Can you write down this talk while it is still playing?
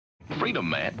Freedom,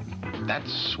 man.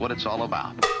 That's what it's all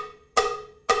about.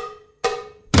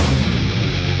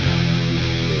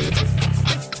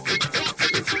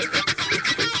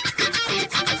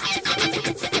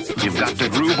 You've got to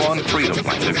groove on freedom,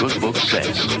 like the good book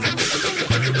says.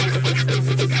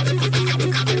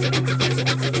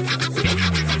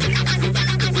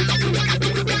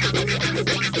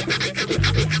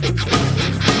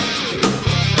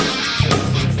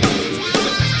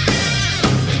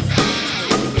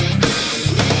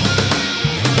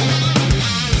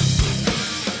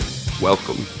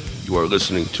 Welcome. You are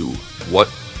listening to What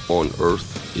on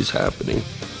Earth is Happening.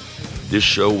 This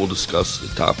show will discuss the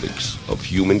topics of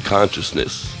human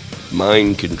consciousness,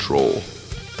 mind control,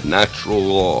 natural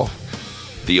law,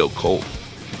 the occult,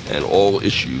 and all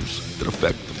issues that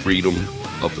affect the freedom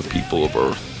of the people of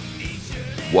Earth.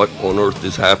 What on Earth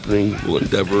is Happening will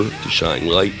endeavor to shine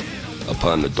light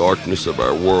upon the darkness of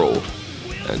our world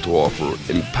and to offer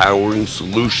empowering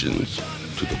solutions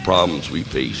to the problems we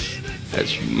face as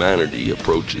humanity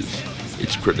approaches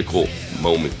its critical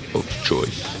moment of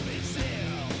choice.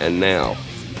 And now,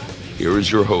 here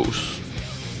is your host,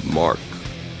 Mark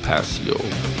Passio.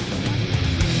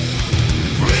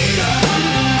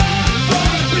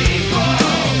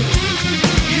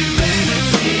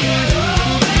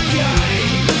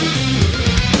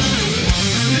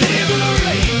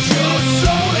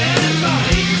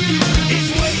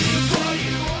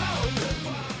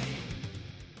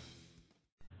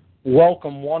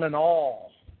 Welcome, one and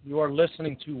all. You are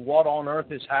listening to What on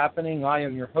Earth is Happening. I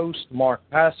am your host, Mark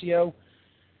Passio.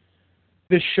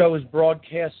 This show is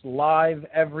broadcast live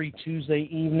every Tuesday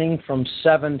evening from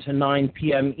 7 to 9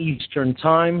 p.m. Eastern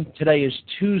Time. Today is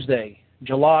Tuesday,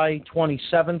 July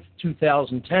 27th,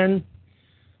 2010.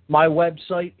 My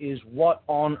website is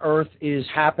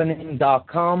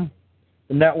whatonearthishappening.com.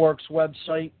 The network's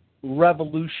website,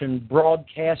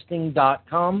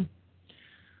 revolutionbroadcasting.com.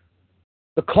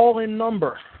 The call-in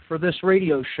number for this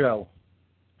radio show,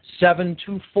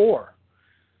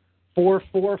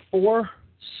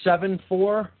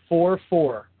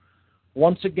 724-444-7444.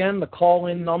 Once again, the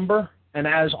call-in number, and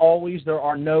as always, there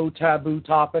are no taboo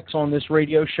topics on this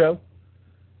radio show.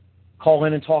 Call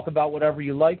in and talk about whatever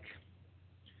you like.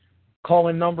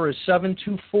 Call-in number is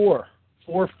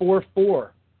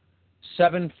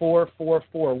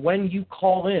 724-444-7444. When you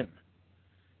call in,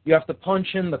 you have to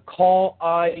punch in the call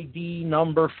ID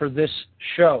number for this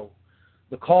show.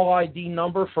 The call ID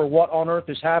number for What on Earth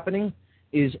is Happening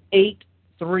is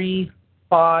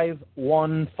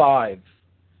 83515.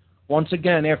 Once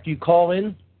again, after you call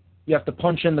in, you have to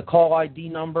punch in the call ID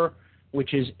number,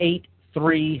 which is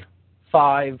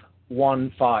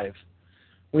 83515.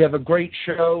 We have a great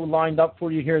show lined up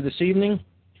for you here this evening.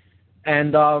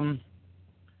 And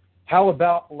how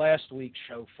about last week's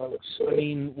show, folks? I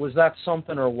mean, was that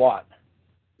something or what?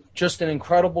 Just an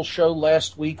incredible show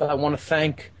last week. I want to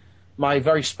thank my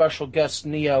very special guest,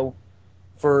 Neo,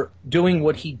 for doing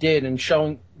what he did and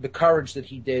showing the courage that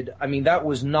he did. I mean, that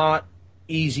was not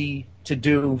easy to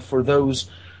do for those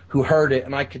who heard it.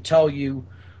 And I could tell you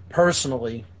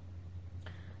personally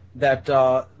that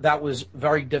that was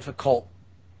very difficult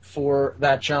for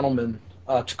that gentleman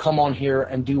to come on here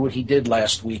and do what he did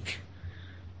last week.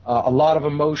 A lot of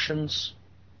emotions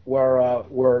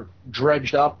were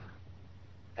dredged up,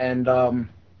 and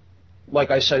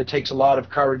like I said, it takes a lot of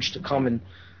courage to come and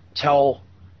tell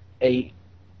a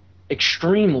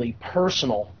extremely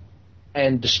personal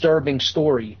and disturbing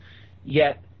story,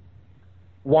 yet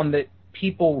one that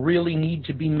people really need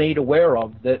to be made aware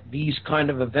of, that these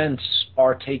kind of events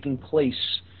are taking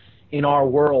place in our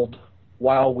world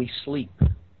while we sleep.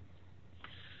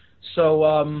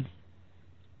 So,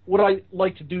 what I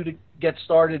like to do to get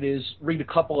started is read a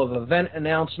couple of event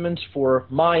announcements for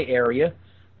my area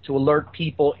to alert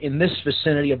people in this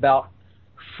vicinity about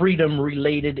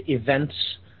freedom-related events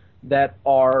that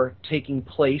are taking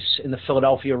place in the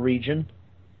Philadelphia region.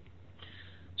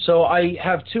 So I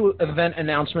have two event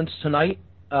announcements tonight.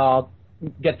 I'll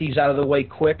get these out of the way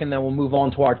quick, and then we'll move on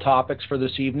to our topics for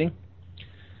this evening.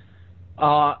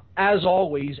 As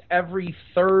always, every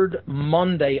third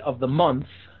Monday of the month,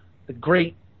 the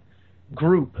great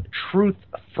group Truth,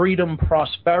 Freedom,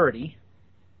 Prosperity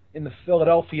in the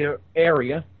Philadelphia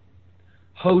area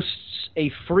hosts a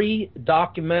free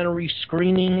documentary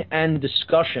screening and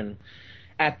discussion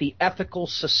at the Ethical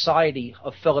Society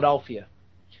of Philadelphia.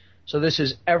 So this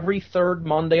is every third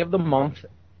Monday of the month.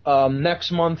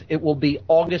 Next month it will be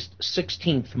August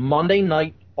 16th, Monday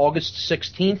night, August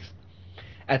 16th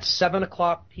at 7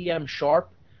 o'clock p.m. sharp.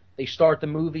 They start the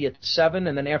movie at 7,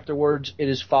 and then afterwards it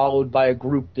is followed by a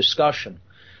group discussion.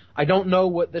 I don't know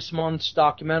what this month's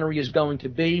documentary is going to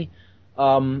be.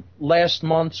 last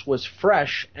month's was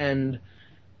fresh, and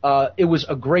it was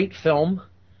a great film.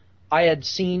 I had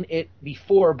seen it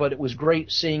before, but it was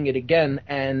great seeing it again,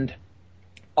 and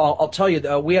I'll tell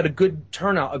you, we had a good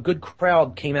turnout, a good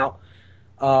crowd came out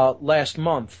last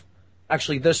month.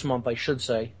 Actually, this month, I should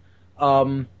say.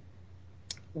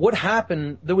 What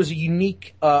happened, there was a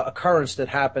unique occurrence that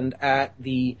happened at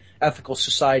the Ethical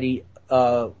Society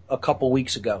a couple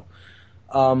weeks ago.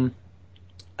 An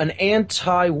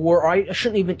anti-war, I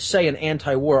shouldn't even say an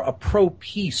anti-war, a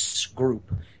pro-peace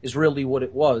group is really what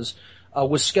it was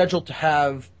scheduled to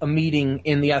have a meeting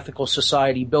in the Ethical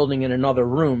Society building in another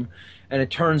room, and it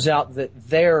turns out that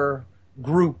their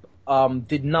group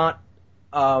did not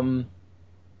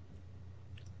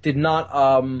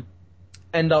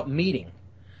end up meeting.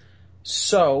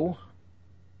 So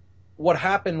what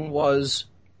happened was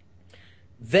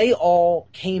they all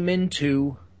came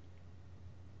into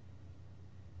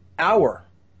our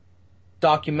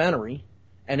documentary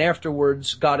and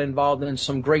afterwards got involved in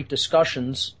some great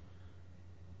discussions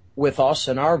with us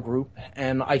and our group,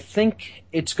 and I think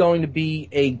it's going to be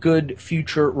a good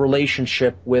future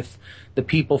relationship with the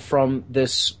people from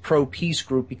this pro-peace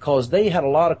group, because they had a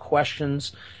lot of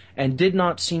questions and did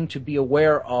not seem to be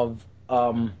aware of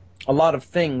a lot of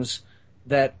things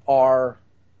that are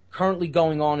currently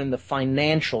going on in the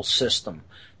financial system.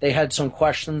 They had some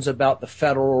questions about the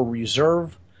Federal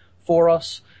Reserve for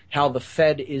us, how the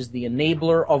Fed is the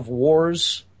enabler of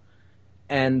wars,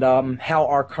 and how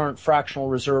our current fractional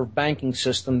reserve banking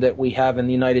system that we have in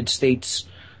the United States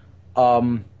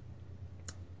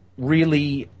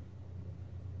really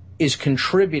is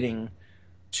contributing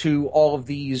to all of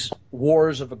these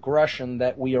wars of aggression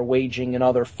that we are waging in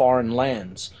other foreign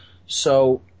lands.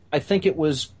 So I think it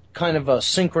was kind of a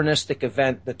synchronistic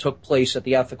event that took place at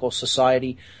the Ethical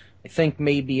Society. I think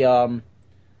maybe it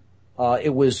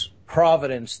was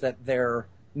Providence that their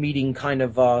meeting kind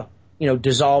of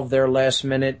dissolved there last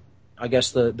minute. I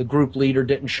guess the group leader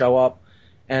didn't show up,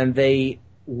 and they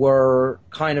were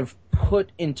kind of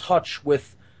put in touch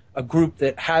with a group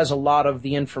that has a lot of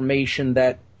the information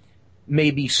that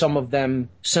maybe some of them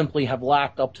simply have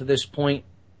lacked up to this point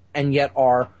and yet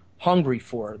are hungry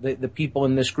for. The people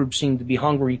in this group seem to be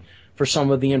hungry for some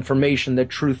of the information that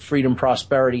Truth, Freedom,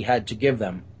 Prosperity had to give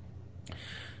them.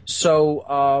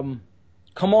 So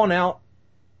come on out.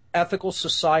 Ethical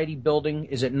Society building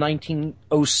is at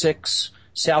 1906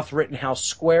 South Rittenhouse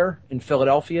Square in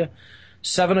Philadelphia.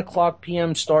 7 o'clock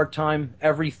p.m. start time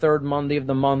every third Monday of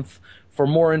the month. For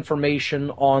more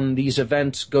information on these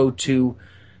events, go to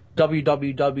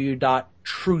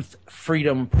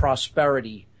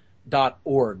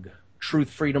www.truthfreedomprosperity.org,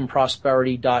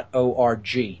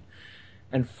 truthfreedomprosperity.org.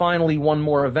 And finally, one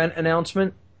more event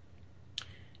announcement.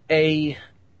 A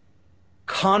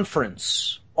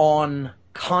conference on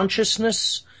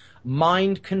consciousness,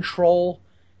 mind control,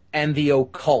 and the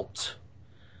occult.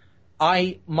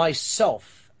 I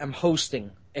myself am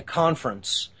hosting a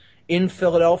conference in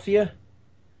Philadelphia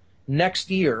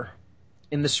next year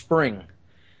in the spring.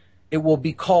 It will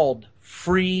be called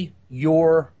Free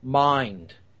Your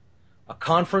Mind, a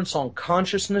conference on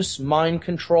consciousness, mind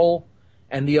control,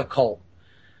 and the occult.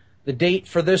 The date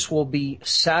for this will be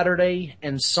Saturday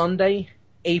and Sunday,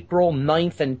 April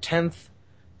 9th and 10th,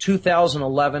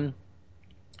 2011.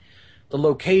 The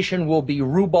location will be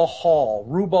Ruba Hall.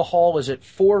 Ruba Hall is at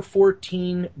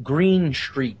 414 Green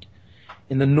Street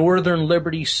in the Northern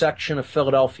Liberty section of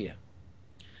Philadelphia.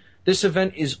 This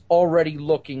event is already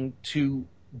looking to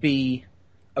be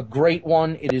a great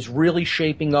one. It is really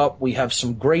shaping up. We have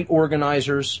some great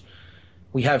organizers.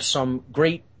 We have some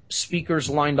great speakers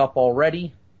lined up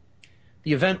already.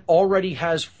 The event already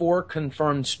has 4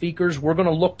 confirmed speakers. We're going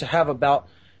to look to have about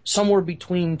somewhere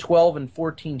between 12 and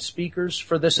 14 speakers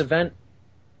for this event.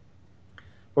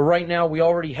 But right now we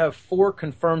already have 4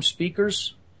 confirmed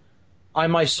speakers. I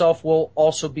myself will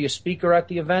also be a speaker at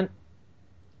the event.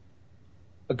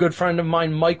 A good friend of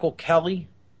mine, Michael Kelly,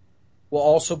 will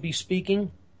also be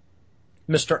speaking.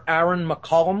 Mr. Aaron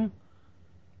McCollum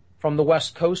from the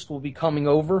West Coast will be coming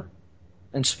over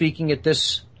and speaking at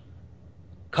this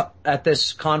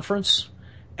conference.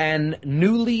 And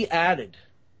newly added,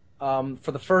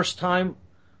 for the first time,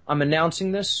 I'm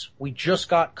announcing this. We just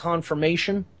got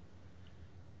confirmation.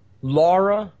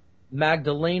 Laura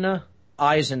Magdalena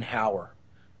Eisenhower,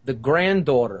 the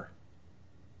granddaughter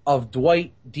of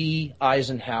Dwight D.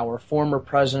 Eisenhower, former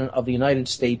President of the United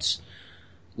States.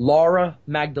 Laura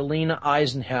Magdalena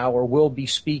Eisenhower will be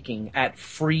speaking at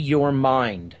Free Your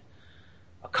Mind,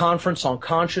 a conference on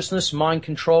consciousness, mind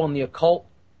control, and the occult,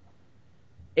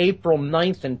 April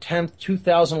 9th and 10th,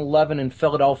 2011 in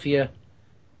Philadelphia.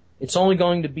 It's only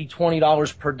going to be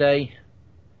 $20 per day.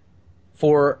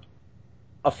 for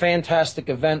a fantastic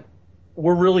event.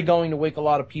 We're really going to wake a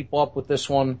lot of people up with this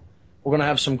one. We're going to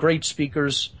have some great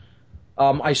speakers.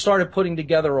 I started putting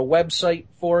together a website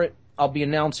for it. I'll be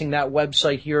announcing that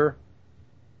website here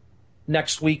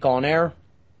next week on air.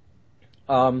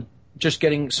 Just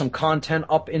getting some content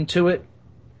up into it.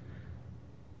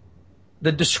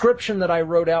 The description that I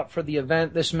wrote out for the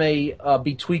event, this may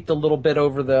be tweaked a little bit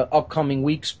over the upcoming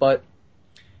weeks, but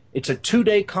it's a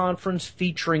 2-day conference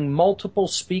featuring multiple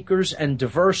speakers and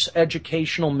diverse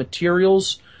educational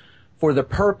materials for the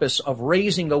purpose of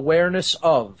raising awareness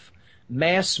of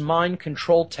mass mind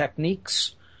control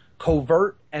techniques,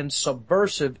 covert and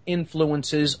subversive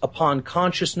influences upon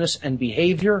consciousness and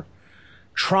behavior,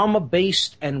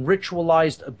 trauma-based and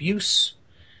ritualized abuse,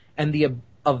 and the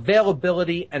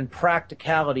availability and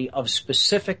practicality of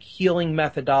specific healing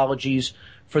methodologies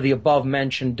for the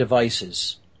above-mentioned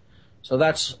devices. So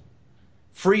that's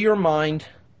Free Your Mind,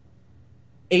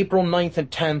 April 9th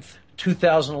and 10th,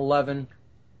 2011,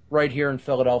 right here in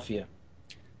Philadelphia.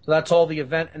 So that's all the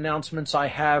event announcements I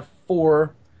have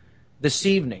for this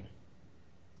evening.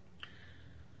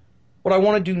 What I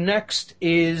want to do next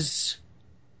is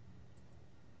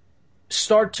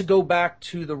start to go back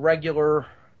to the regular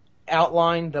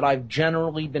outline that I've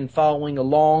generally been following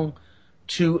along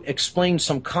to explain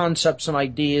some concepts and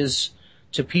ideas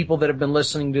to people that have been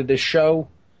listening to this show.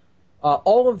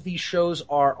 All of these shows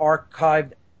are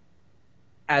archived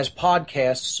as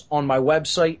podcasts on my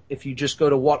website. If you just go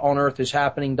to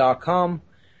whatonearthishappening.com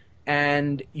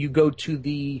and you go to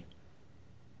the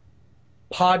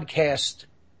podcast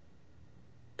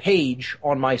page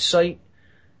on my site,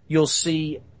 you'll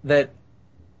see that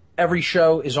every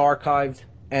show is archived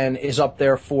and is up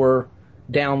there for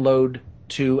download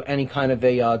to any kind of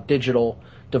a digital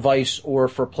device or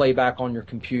for playback on your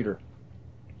computer.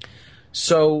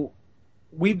 So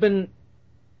we've been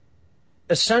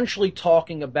essentially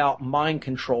talking about mind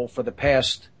control for the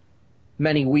past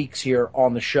many weeks here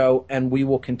on the show, and we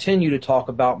will continue to talk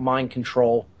about mind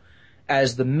control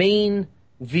as the main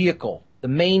vehicle, the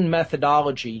main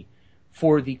methodology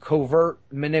for the covert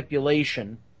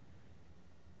manipulation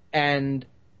and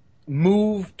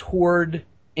move toward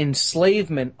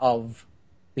enslavement of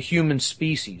the human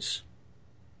species.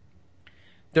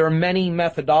 There are many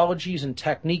methodologies and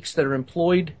techniques that are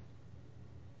employed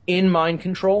in mind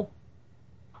control,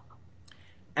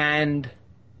 and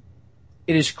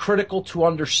it is critical to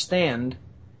understand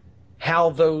how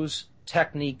those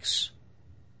techniques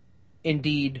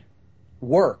indeed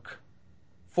work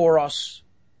for us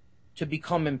to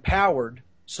become empowered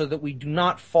so that we do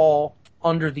not fall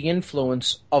under the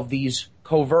influence of these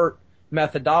covert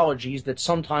methodologies that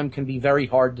sometimes can be very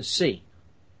hard to see.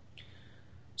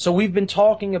 So we've been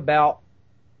talking about,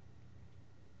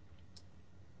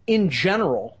 in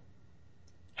general,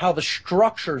 how the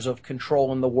structures of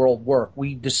control in the world work.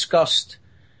 We discussed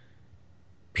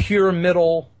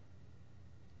pyramidal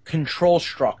control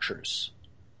structures.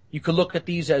 You could look at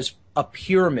these as a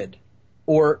pyramid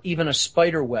or even a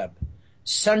spider web.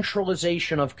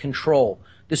 Centralization of control.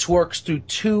 This works through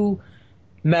two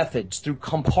methods, through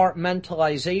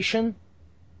compartmentalization,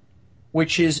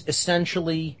 which is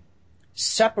essentially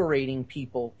separating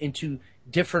people into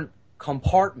different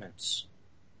compartments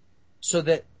so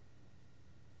that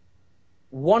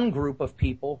one group of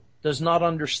people does not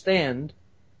understand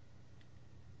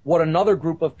what another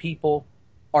group of people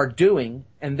are doing,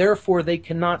 and therefore they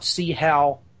cannot see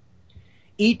how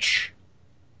each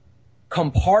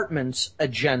compartment's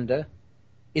agenda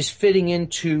is fitting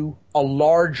into a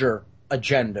larger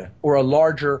agenda or a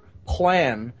larger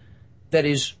plan that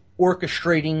is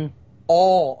orchestrating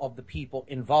all of the people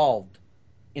involved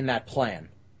in that plan.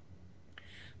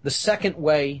 The second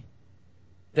way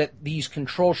that these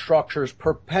control structures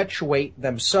perpetuate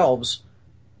themselves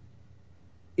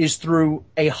is through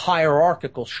a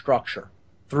hierarchical structure,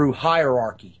 through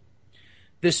hierarchy.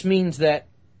 This means that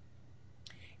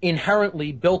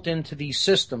inherently built into these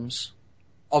systems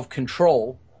of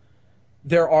control,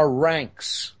 there are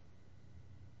ranks.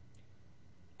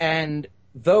 And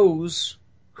those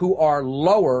who are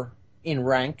lower in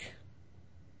rank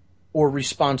or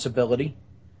responsibility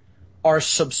are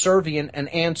subservient and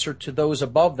answer to those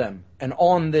above them. And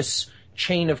on this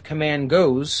chain of command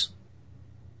goes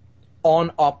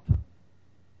on up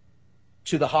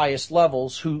to the highest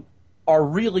levels, who are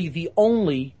really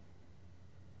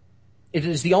it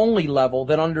is the only level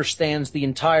that understands the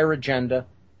entire agenda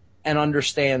and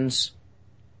understands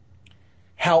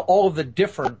how all of the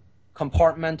different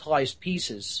compartmentalized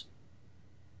pieces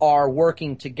are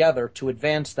working together to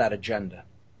advance that agenda.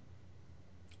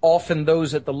 Often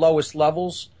those at the lowest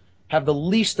levels have the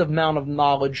least amount of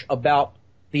knowledge about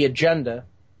the agenda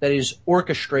that is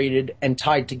orchestrated and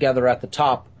tied together at the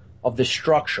top of this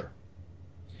structure.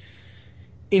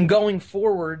 In going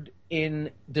forward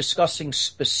in discussing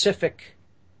specific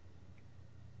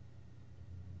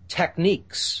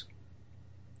techniques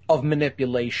of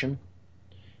manipulation,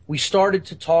 we started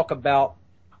to talk about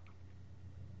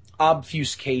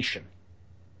obfuscation.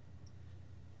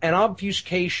 And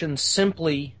obfuscation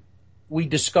simply, we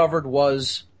discovered,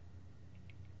 was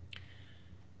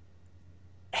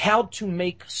how to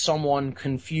make someone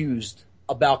confused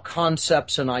about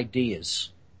concepts and ideas.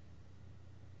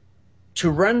 To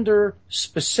render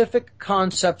specific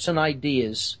concepts and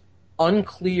ideas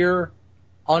unclear,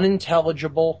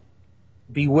 unintelligible,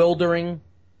 bewildering,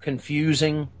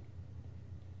 confusing,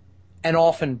 and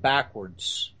often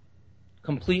backwards,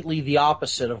 completely the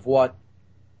opposite of what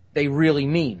they really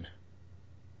mean.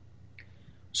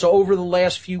 So over the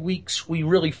last few weeks, we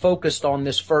really focused on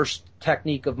this first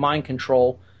technique of mind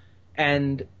control,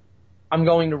 and I'm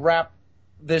going to wrap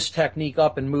this technique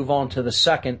up and move on to the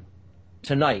second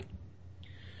tonight.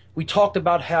 We talked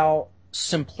about how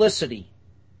simplicity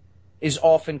is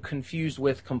often confused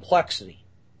with complexity.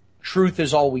 Truth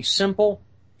is always simple.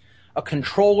 A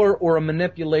controller or a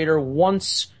manipulator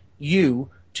wants you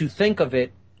to think of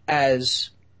it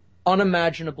as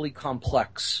unimaginably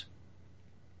complex,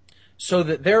 so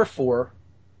that therefore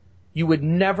you would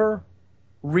never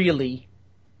really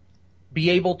be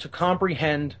able to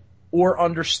comprehend or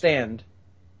understand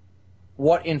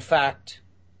what in fact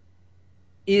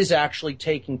is actually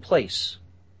taking place.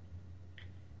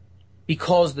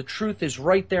 Because the truth is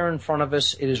right there in front of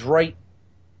us, it is right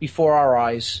before our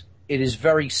eyes. It is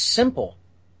very simple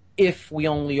if we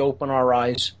only open our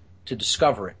eyes to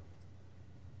discover it.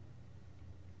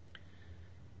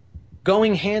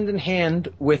 Going hand in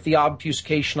hand with the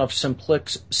obfuscation of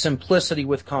simplicity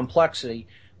with complexity,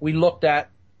 we looked at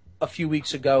a few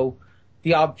weeks ago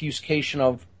the obfuscation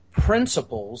of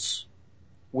principles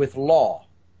with law.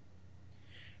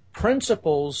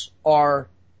 Principles are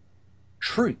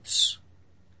truths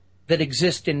that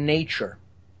exist in nature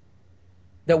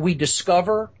that we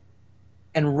discover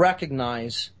and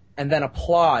recognize and then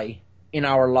apply in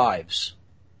our lives.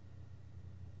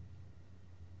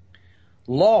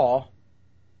 Law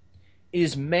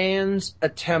is man's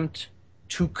attempt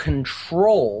to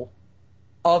control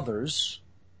others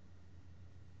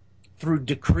through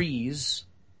decrees,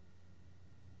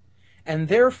 and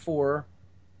therefore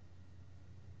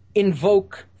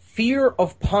invoke fear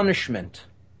of punishment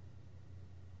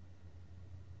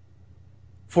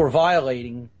for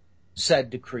violating said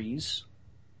decrees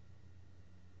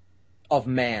of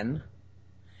man.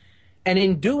 And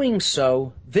in doing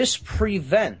so, this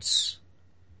prevents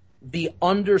the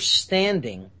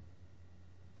understanding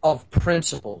of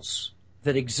principles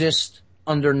that exist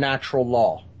under natural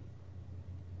law.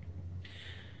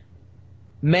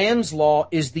 Man's law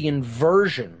is the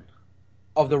inversion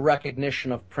of the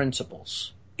recognition of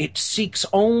principles. It seeks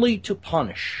only to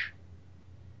punish.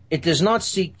 It does not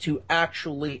seek to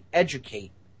actually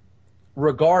educate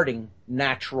regarding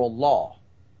natural law,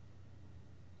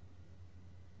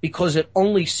 because it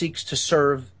only seeks to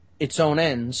serve its own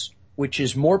ends, which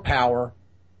is more power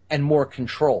and more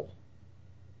control.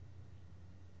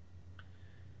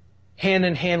 Hand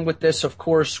in hand with this, of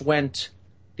course, went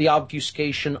the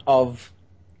obfuscation of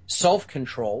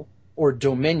self-control or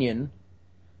dominion,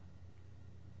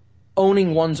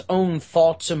 owning one's own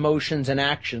thoughts, emotions, and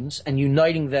actions and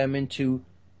uniting them into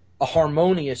a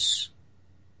harmonious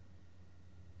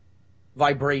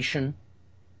vibration,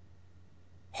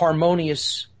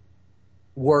 harmonious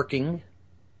working,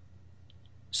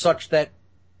 such that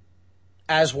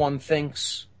as one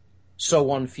thinks, so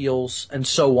one feels, and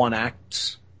so one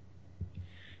acts.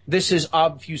 This is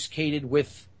obfuscated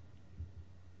with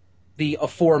the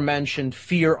aforementioned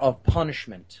fear of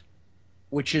punishment,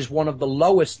 which is one of the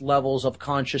lowest levels of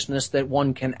consciousness that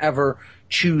one can ever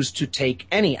choose to take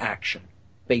any action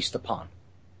based upon.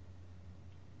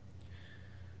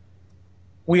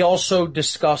 We also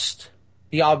discussed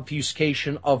the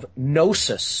obfuscation of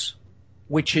gnosis,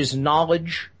 which is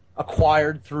knowledge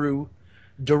acquired through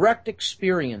direct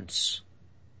experience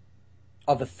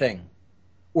of a thing,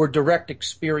 or direct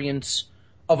experience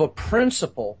of a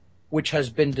principle which has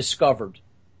been discovered.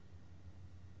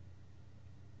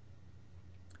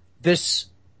 This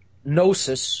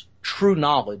gnosis, true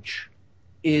knowledge,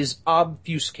 is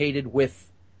obfuscated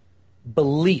with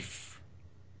belief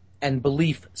and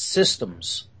belief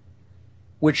systems,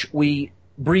 which we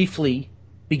briefly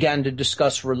began to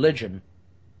discuss religion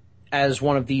as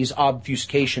one of these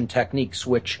obfuscation techniques,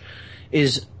 which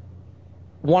is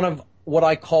one what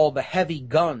I call the heavy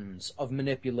guns of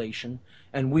manipulation,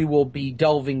 and we will be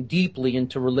delving deeply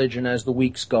into religion as the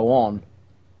weeks go on.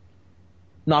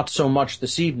 Not so much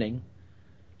this evening,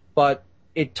 but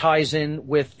it ties in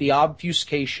with the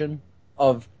obfuscation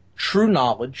of true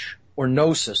knowledge, or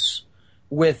gnosis,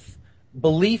 with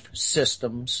belief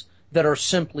systems that are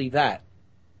simply that.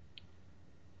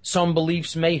 Some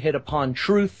beliefs may hit upon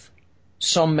truth,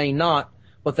 some may not,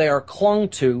 but they are clung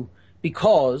to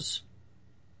because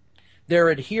their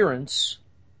adherents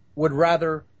would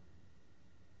rather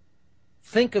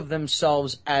think of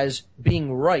themselves as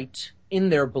being right in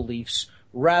their beliefs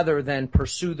rather than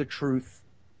pursue the truth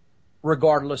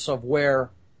regardless of where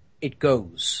it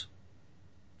goes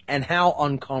and how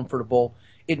uncomfortable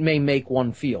it may make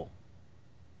one feel.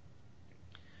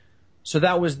 So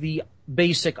that was the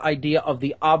basic idea of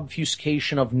the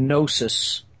obfuscation of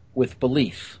gnosis with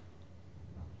belief.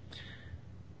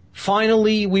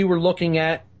 Finally, we were looking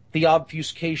at the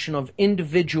obfuscation of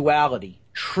individuality,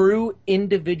 true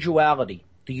individuality,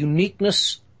 the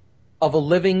uniqueness of a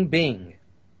living being,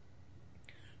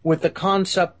 with the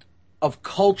concept of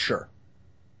culture.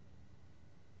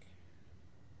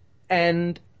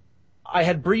 And I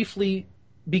had briefly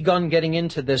begun getting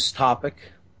into this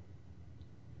topic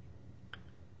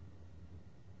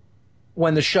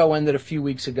when the show ended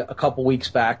a couple weeks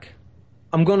back.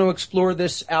 I'm going to explore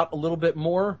this out a little bit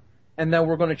more, and then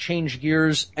we're going to change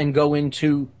gears and go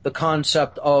into the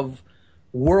concept of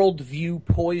worldview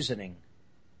poisoning,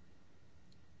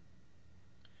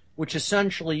 which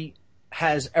essentially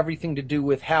has everything to do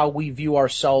with how we view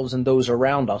ourselves and those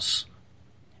around us,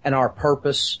 and our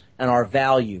purpose and our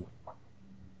value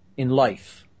in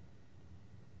life.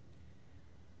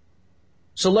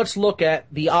 So let's look at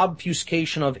the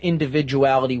obfuscation of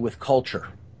individuality with culture.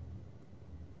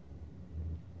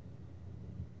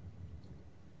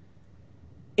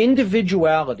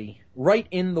 Individuality, right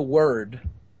in the word,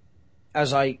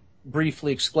 as I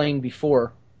briefly explained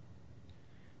before,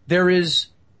 there is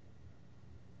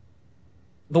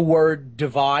the word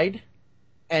divide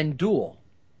and dual.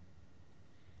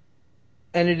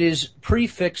 And it is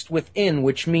prefixed with in,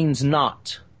 which means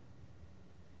not.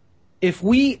 If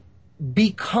we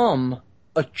become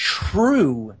a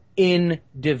true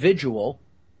individual,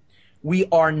 we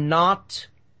are not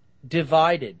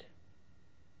divided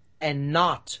and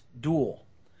not dual.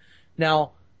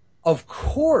 Now, of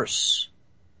course,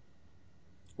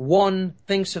 one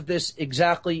thinks of this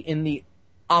exactly in the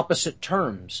opposite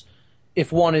terms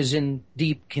if one is in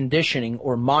deep conditioning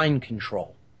or mind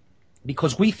control,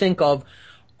 because we think of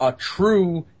a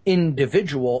true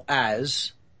individual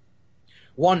as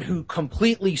one who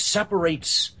completely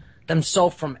separates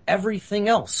themselves from everything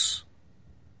else.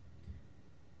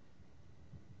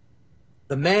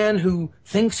 The man who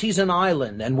thinks he's an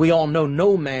island, and we all know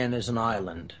no man is an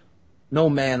island. No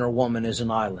man or woman is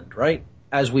an island, right?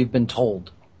 As we've been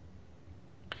told.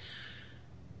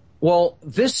 Well,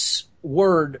 this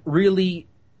word really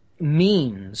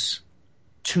means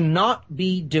to not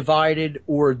be divided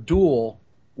or dual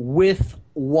with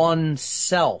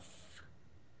oneself.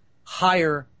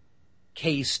 Higher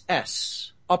case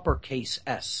S, uppercase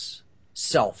S,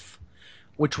 self,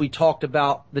 which we talked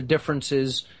about the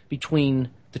differences between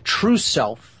the true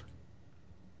self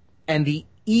and the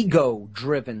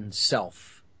ego-driven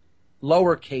self,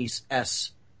 lowercase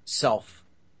s self,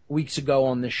 weeks ago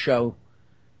on this show,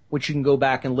 which you can go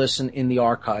back and listen in the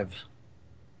archive.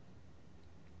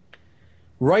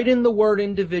 Right in the word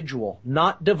individual,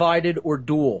 not divided or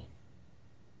dual.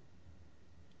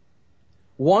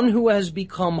 One who has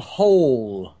become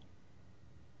whole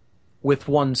with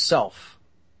oneself.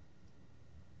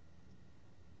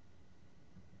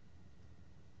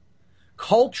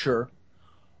 Culture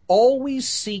always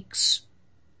seeks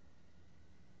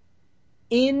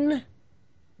in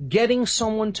getting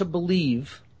someone to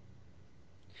believe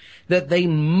that they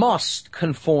must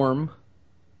conform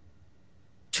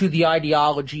to the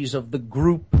ideologies of the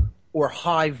group or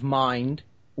hive mind,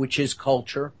 which is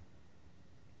culture,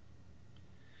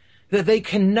 that they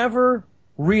can never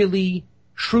really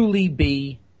truly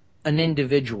be an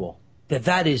individual,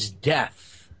 that is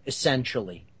death,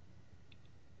 essentially.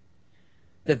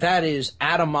 That is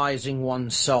atomizing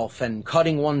oneself and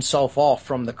cutting oneself off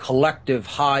from the collective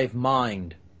hive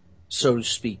mind, so to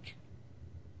speak.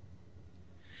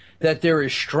 That there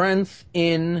is strength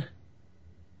in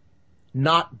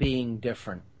not being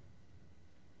different,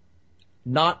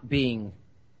 not being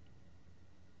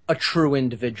a true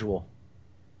individual,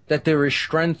 that there is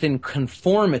strength in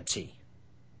conformity.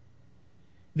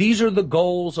 These are the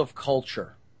goals of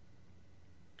culture.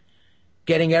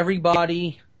 Getting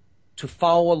everybody to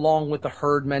follow along with the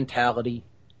herd mentality,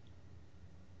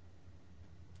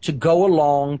 to go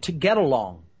along, to get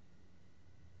along.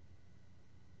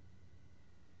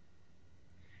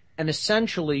 And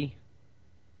essentially,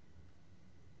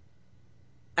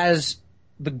 as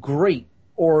the great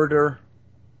orator,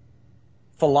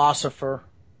 philosopher,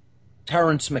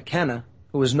 Terence McKenna,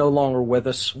 who is no longer with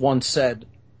us, once said,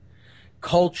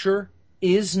 culture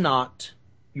is not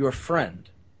your friend.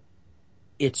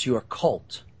 It's your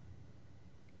cult.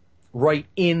 Right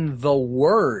in the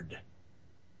word,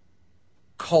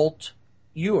 cult,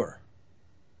 your.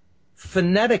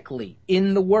 Phonetically,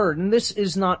 in the word, and this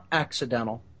is not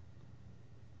accidental.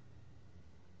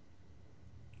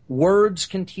 Words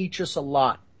can teach us a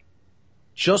lot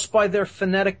just by their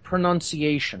phonetic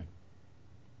pronunciation.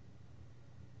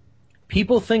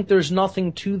 People think there's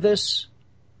nothing to this,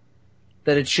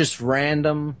 that it's just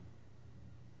random.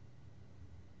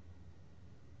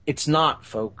 It's not,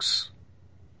 folks.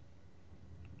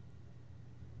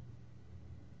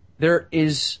 There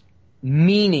is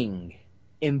meaning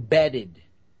embedded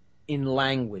in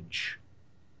language.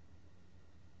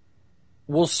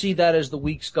 We'll see that as the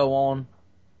weeks go on,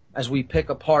 as we pick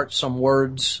apart some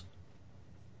words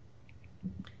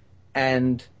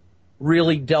and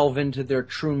really delve into their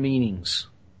true meanings.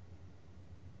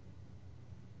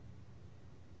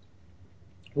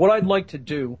 What I'd like to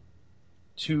do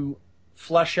to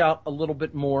flesh out a little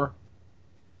bit more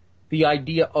the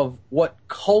idea of what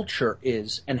culture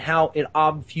is and how it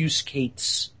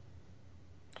obfuscates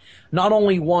not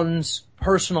only one's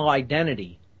personal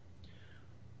identity,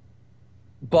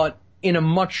 but in a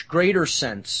much greater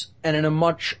sense and in a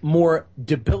much more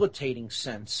debilitating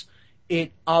sense,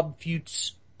 it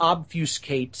obfuscates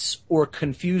or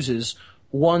confuses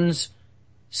one's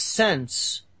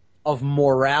sense of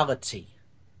morality.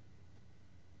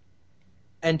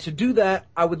 And to do that,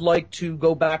 I would like to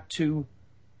go back to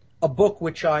a book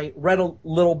which I read a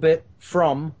little bit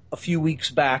from a few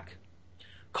weeks back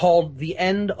called The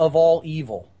End of All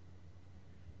Evil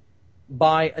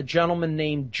by a gentleman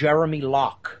named Jeremy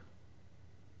Locke.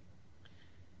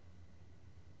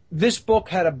 This book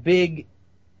had a big,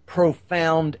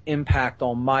 profound impact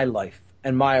on my life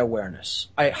and my awareness.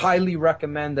 I highly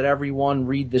recommend that everyone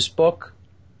read this book.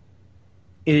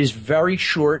 It is very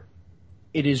short.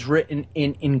 It is written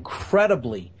in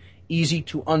incredibly easy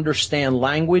to understand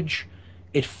language.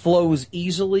 It flows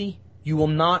easily. You will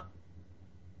not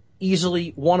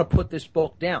easily want to put this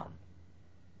book down.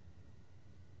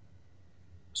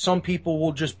 Some people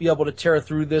will just be able to tear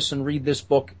through this and read this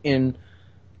book in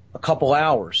a couple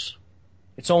hours.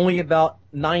 It's only about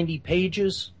 90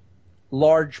 pages,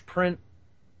 large print,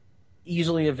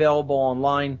 easily available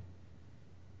online.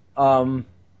 Of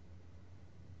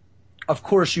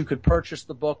course, you could purchase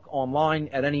the book online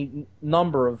at any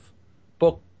number of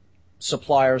book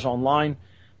suppliers online,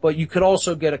 but you could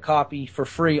also get a copy for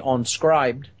free on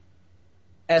Scribd,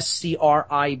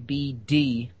 scribd.com.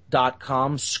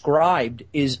 Scribd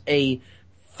is a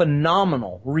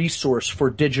phenomenal resource for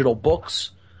digital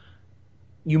books.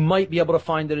 You might be able to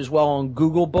find it as well on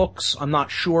Google Books. I'm not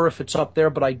sure if it's up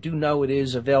there, but I do know it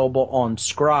is available on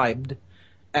Scribd,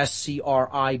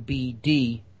 scribd.com,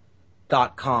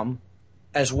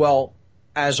 as well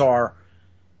as our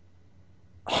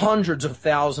hundreds of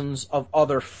thousands of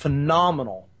other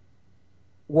phenomenal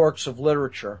works of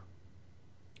literature.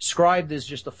 Scribd is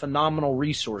just a phenomenal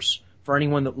resource for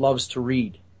anyone that loves to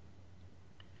read.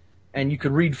 And you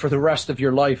could read for the rest of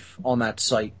your life on that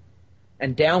site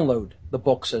and download the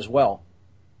books as well.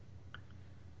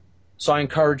 So I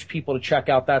encourage people to check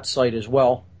out that site as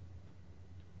well.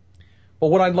 But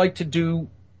what I'd like to do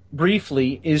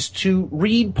briefly is to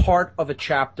read part of a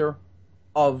chapter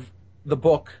of the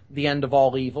book, The End of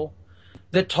All Evil,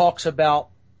 that talks about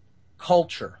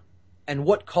culture and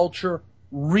what culture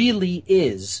really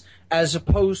is, as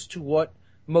opposed to what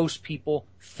most people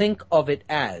think of it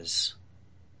as.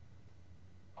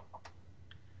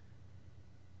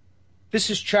 This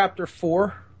is chapter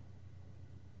 4,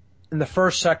 and the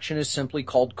first section is simply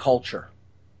called Culture.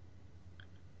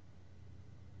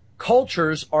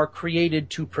 Cultures are created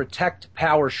to protect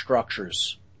power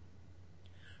structures.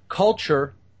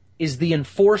 Culture is the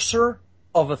enforcer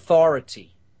of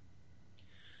authority.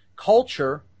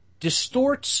 Culture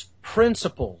distorts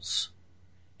principles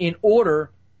in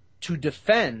order to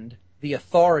defend the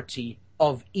authority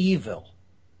of evil.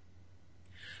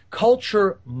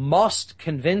 Culture must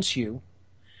convince you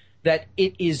that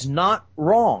it is not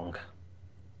wrong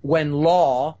when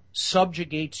law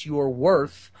subjugates your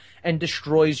worth and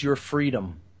destroys your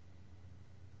freedom.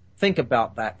 Think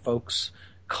about that, folks.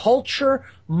 Culture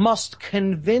must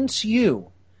convince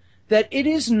you that it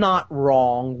is not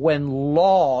wrong when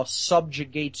law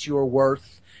subjugates your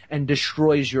worth and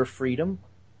destroys your freedom.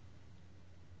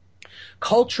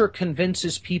 Culture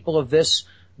convinces people of this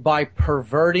by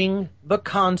perverting the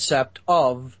concept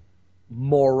of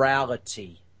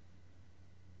morality.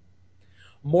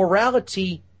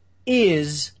 Morality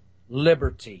is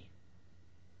liberty.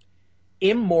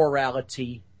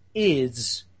 Immorality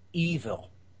is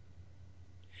evil.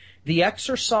 The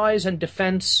exercise and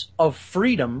defense of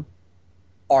freedom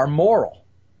are moral.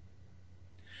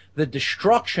 The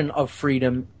destruction of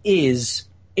freedom is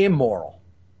immoral.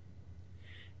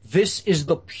 This is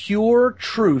the pure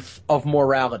truth of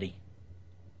morality.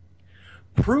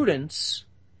 Prudence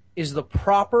is the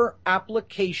proper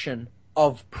application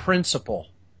of principle.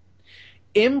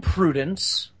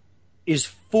 Imprudence is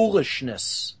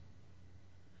foolishness.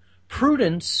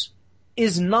 Prudence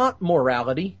is not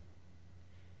morality.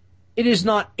 It is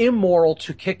not immoral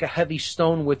to kick a heavy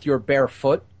stone with your bare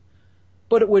foot,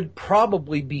 but it would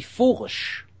probably be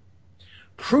foolish.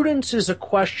 Prudence is a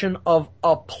question of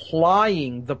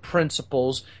applying the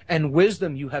principles and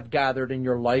wisdom you have gathered in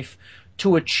your life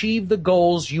to achieve the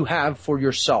goals you have for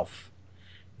yourself.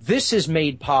 This is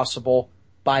made possible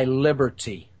by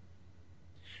liberty.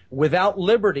 Without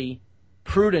liberty,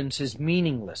 prudence is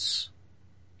meaningless.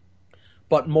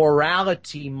 But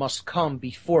morality must come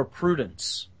before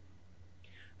prudence.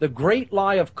 The great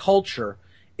lie of culture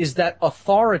is that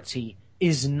authority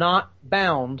is not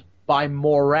bound by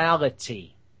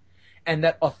morality, and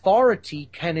that authority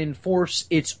can enforce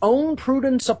its own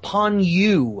prudence upon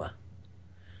you.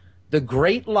 The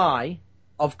great lie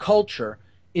of culture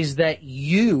is that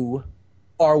you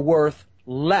are worth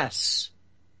less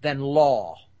than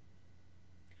law.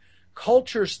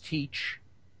 Cultures teach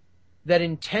that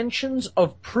intentions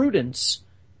of prudence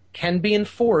can be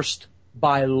enforced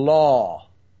by law.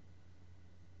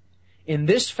 In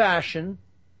this fashion,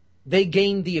 they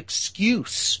gain the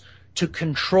excuse to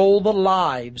control the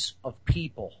lives of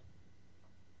people.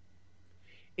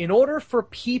 In order for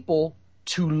people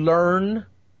to learn,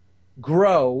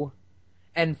 grow,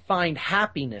 and find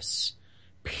happiness,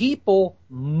 people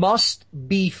must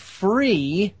be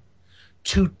free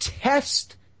to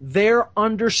test their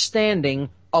understanding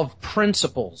of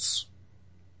principles.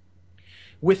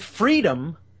 With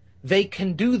freedom, they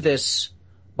can do this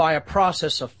by a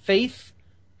process of faith,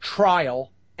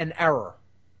 trial, and error.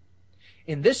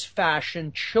 In this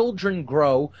fashion, children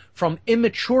grow from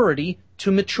immaturity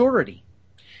to maturity.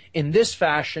 In this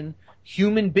fashion,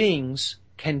 human beings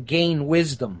can gain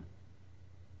wisdom.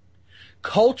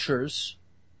 Cultures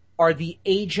are the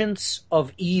agents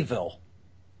of evil.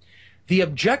 The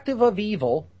objective of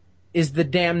evil is the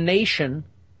damnation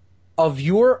of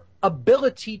your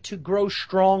ability to grow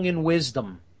strong in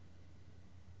wisdom.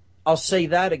 I'll say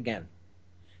that again.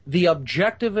 The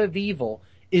objective of evil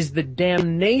is the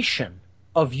damnation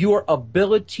of your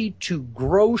ability to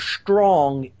grow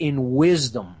strong in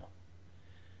wisdom.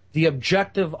 The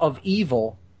objective of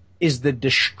evil is the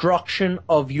destruction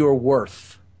of your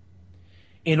worth.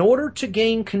 In order to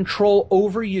gain control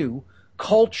over you,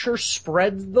 culture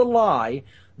spreads the lie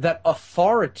that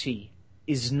authority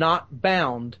is not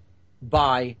bound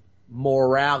by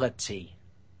morality.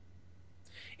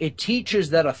 It teaches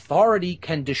that authority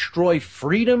can destroy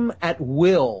freedom at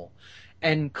will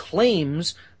and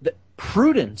claims that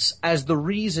prudence as the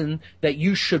reason that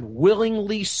you should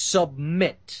willingly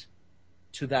submit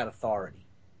to that authority.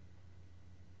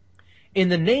 In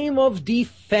the name of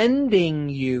defending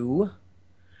you,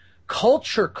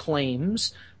 culture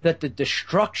claims that the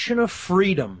destruction of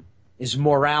freedom is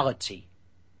morality.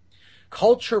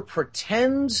 Culture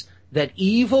pretends that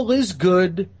evil is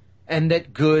good and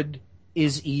that good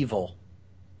is evil.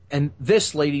 And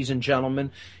this, ladies and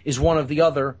gentlemen, is one of the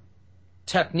other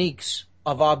techniques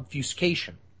of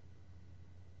obfuscation.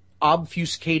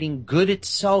 Obfuscating good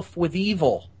itself with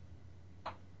evil.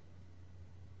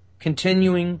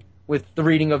 Continuing with the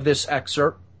reading of this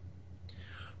excerpt.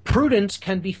 Prudence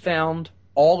can be found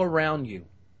all around you.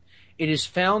 It is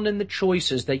found in the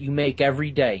choices that you make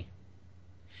every day.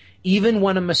 Even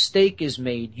when a mistake is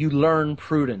made, you learn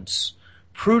prudence.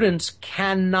 Prudence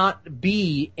cannot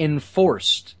be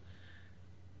enforced.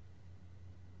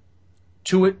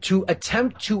 To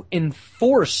attempt to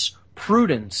enforce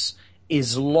prudence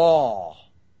is law.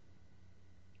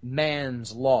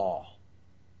 Man's law.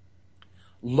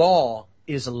 Law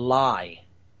is a lie.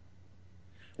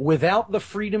 Without the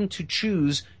freedom to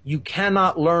choose, you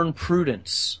cannot learn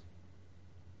prudence.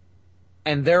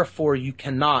 And therefore you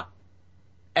cannot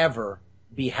ever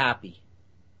be happy.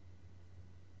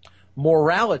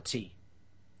 Morality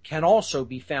can also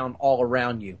be found all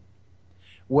around you.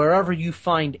 Wherever you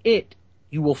find it,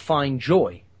 you will find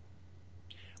joy.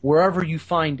 Wherever you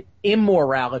find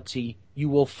immorality, you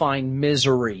will find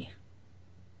misery.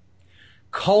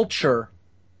 Culture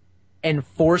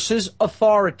enforces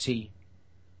authority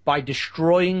by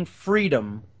destroying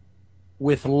freedom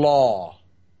with law.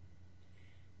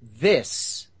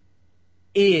 This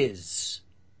is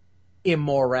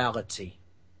immorality.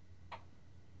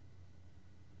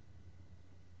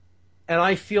 And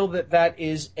I feel that that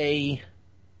is a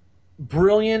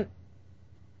brilliant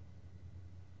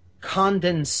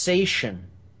condensation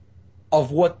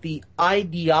of what the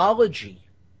ideology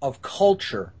of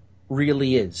culture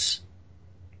really is.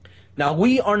 Now,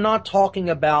 we are not talking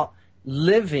about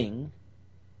living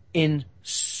in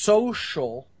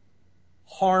social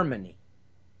harmony.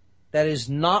 That is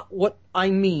not what I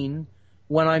mean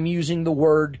when I'm using the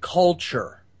word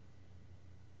culture.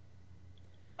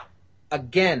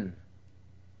 Again,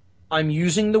 I'm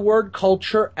using the word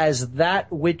culture as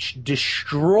that which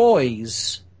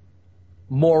destroys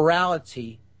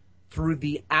morality through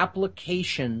the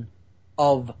application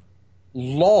of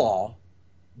law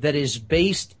that is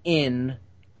based in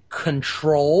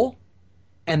control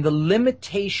and the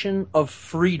limitation of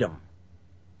freedom.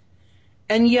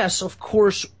 And yes, of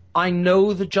course, I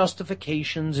know the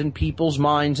justifications in people's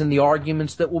minds and the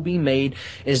arguments that will be made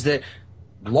is that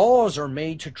laws are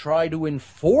made to try to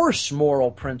enforce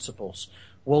moral principles.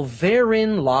 Well,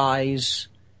 therein lies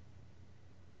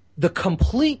the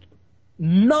complete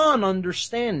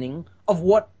non-understanding of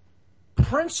what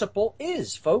principle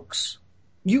is, folks.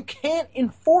 You can't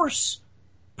enforce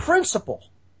principle.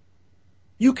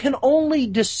 You can only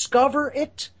discover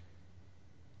it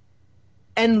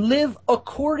and live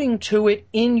according to it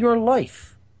in your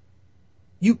life.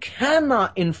 You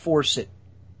cannot enforce it.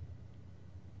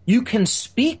 You can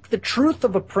speak the truth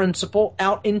of a principle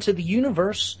out into the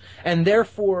universe and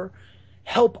therefore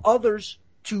help others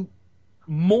to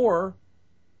more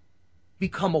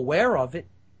become aware of it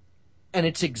and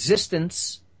its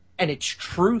existence and its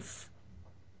truth,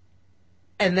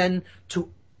 and then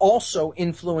to also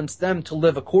influence them to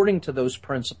live according to those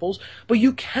principles. But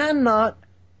you cannot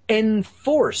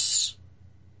enforce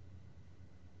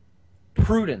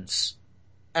prudence,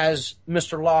 as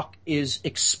Mr. Locke is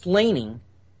explaining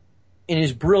in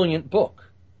his brilliant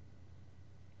book.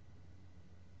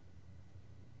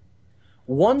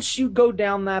 Once you go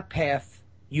down that path,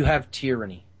 you have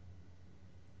tyranny.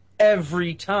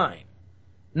 Every time.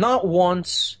 Not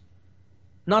once,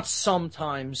 not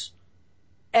sometimes,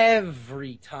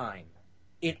 every time.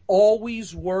 It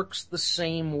always works the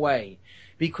same way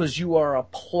because you are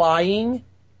applying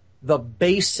the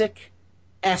basic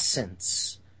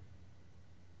essence,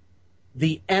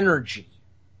 the energy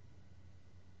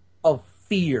of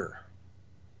fear,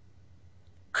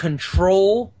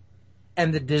 control,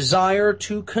 and the desire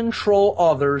to control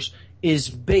others is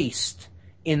based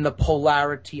in the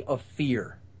polarity of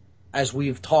fear, as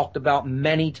we've talked about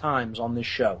many times on this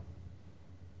show.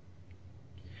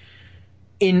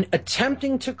 In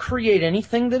attempting to create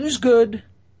anything that is good,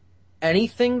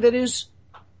 anything that is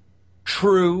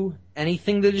true,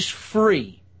 anything that is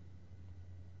free,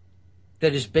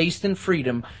 that is based in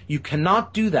freedom, you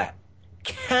cannot do that.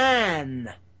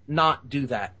 Cannot do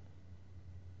that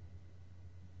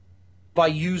by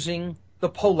using the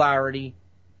polarity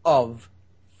of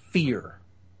fear,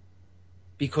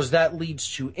 because that leads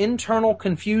to internal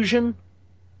confusion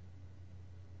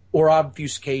or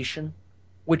obfuscation,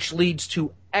 which leads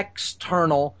to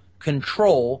external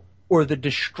control or the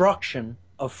destruction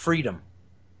of freedom.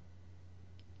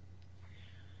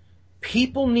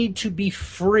 People need to be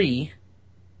free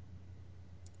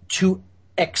to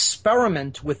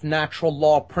experiment with natural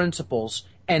law principles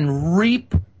and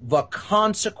reap the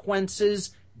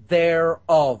consequences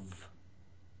thereof.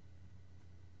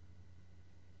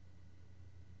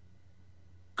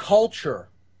 Culture,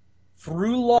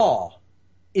 through law,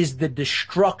 is the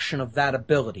destruction of that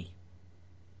ability.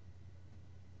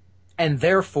 And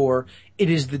therefore, it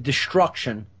is the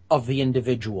destruction of the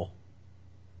individual.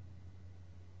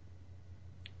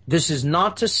 This is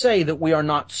not to say that we are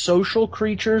not social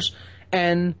creatures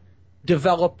and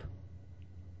develop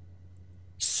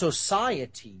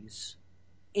societies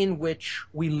in which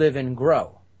we live and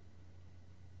grow.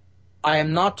 I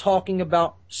am not talking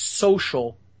about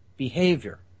social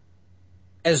behavior.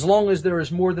 As long as there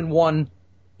is more than one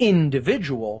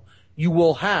individual, you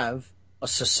will have a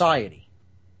society.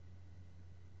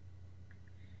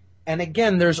 And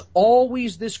again, there's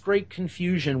always this great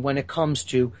confusion when it comes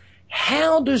to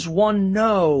how does one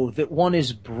know that one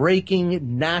is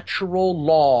breaking natural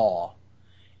law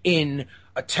in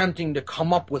attempting to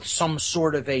come up with some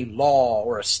sort of a law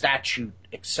or a statute,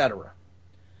 etc.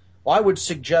 Well, I would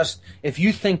suggest if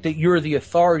you think that you're the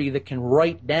authority that can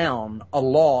write down a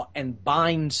law and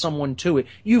bind someone to it,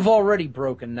 you've already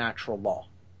broken natural law.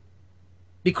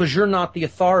 because you're not the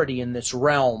authority in this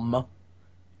realm.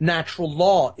 Natural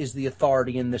law is the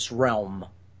authority in this realm.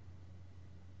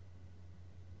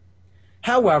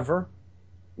 However,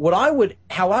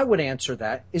 how I would answer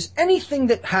that is anything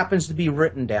that happens to be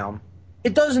written down,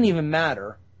 it doesn't even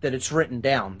matter that it's written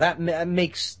down. That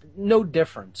makes no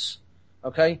difference,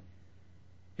 okay?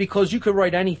 Because you could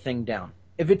write anything down.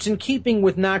 If it's in keeping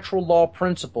with natural law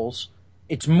principles,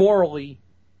 it's morally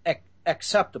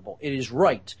acceptable. It is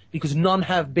right, because none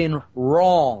have been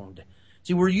wronged.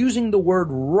 See, we're using the word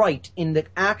right in the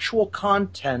actual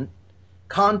context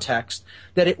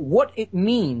that what it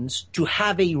means to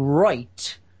have a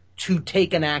right to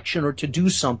take an action or to do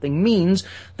something means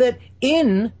that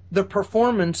in the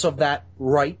performance of that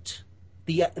right,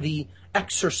 the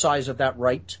exercise of that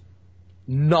right,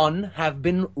 none have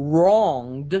been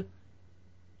wronged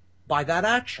by that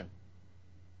action.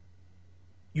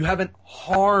 You haven't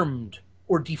harmed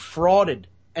or defrauded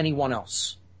anyone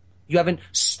else. You haven't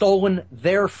stolen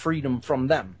their freedom from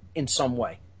them in some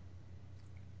way.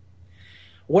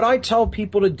 What I tell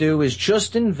people to do is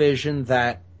just envision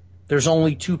that there's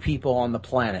only two people on the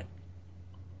planet.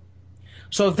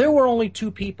 So if there were only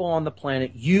two people on the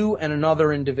planet, you and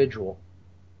another individual,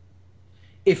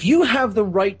 if you have the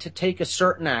right to take a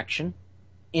certain action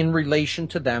in relation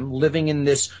to them, living in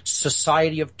this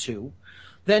society of two,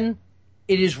 then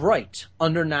it is right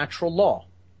under natural law.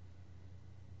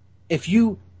 If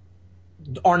you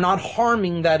are not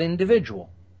harming that individual.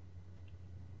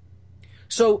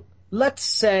 So let's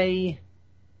say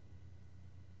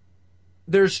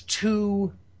there's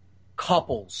two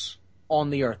couples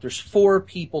on the earth. There's 4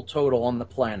 people total on the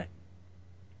planet.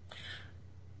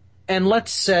 And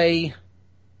let's say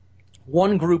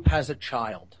one group has a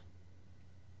child.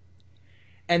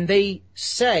 And they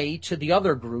say to the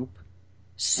other group,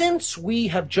 since we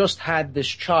have just had this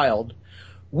child,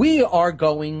 we are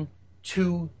going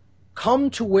to come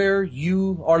to where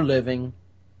you are living,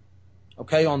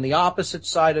 okay, on the opposite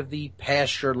side of the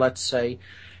pasture, let's say,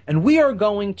 and we are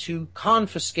going to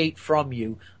confiscate from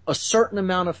you a certain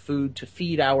amount of food to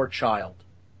feed our child.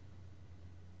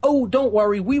 Oh, don't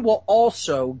worry, we will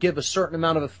also give a certain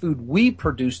amount of the food we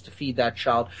produce to feed that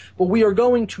child, but we are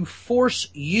going to force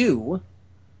you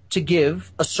to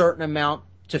give a certain amount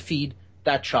to feed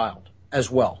that child as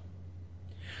well.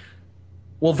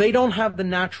 Well, they don't have the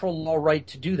natural law right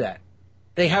to do that.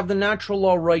 They have the natural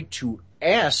law right to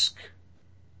ask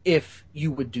if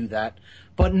you would do that,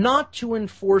 but not to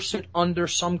enforce it under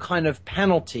some kind of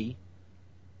penalty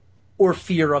or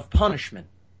fear of punishment.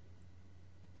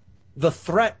 The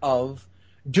threat of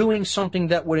doing something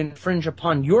that would infringe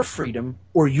upon your freedom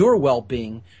or your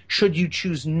well-being should you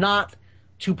choose not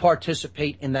to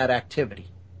participate in that activity.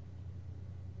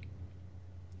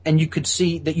 And you could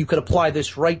see that you could apply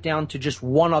this right down to just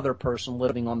one other person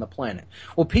living on the planet.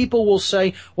 Well, people will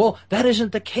say, well, that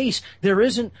isn't the case. There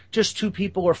isn't just 2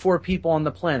 people or 4 people on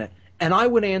the planet. And I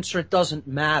would answer, it doesn't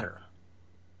matter.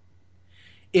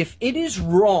 If it is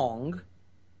wrong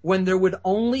when there would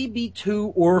only be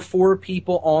 2 or 4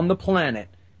 people on the planet,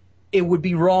 it would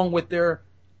be wrong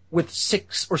with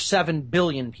 6 or 7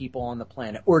 billion people on the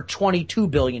planet, or 22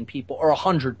 billion people, or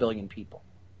 100 billion people.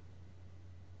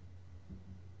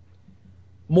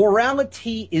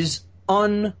 Morality is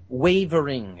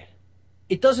unwavering.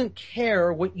 It doesn't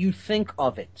care what you think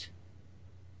of it.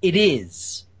 It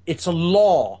is. It's a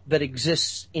law that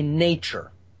exists in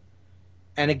nature.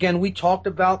 And again, we talked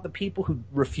about the people who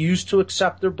refuse to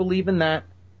accept or believe in that.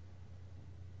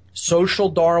 Social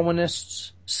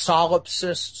Darwinists,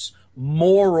 solipsists,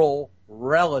 moral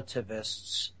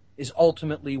relativists is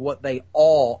ultimately what they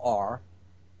all are.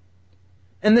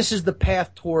 And this is the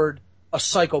path toward a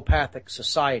psychopathic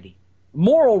society.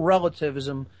 Moral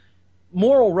relativism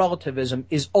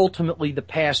is ultimately the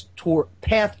path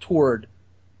toward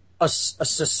a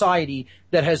society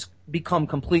that has become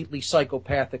completely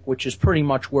psychopathic, which is pretty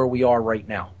much where we are right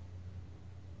now.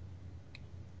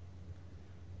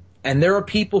 And there are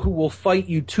people who will fight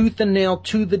you tooth and nail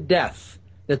to the death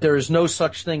that there is no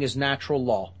such thing as natural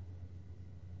law.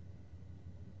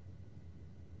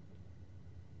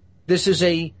 This is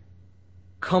a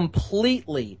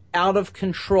completely out of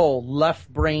control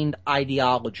left-brained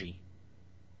ideology.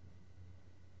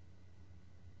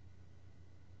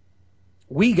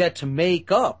 We get to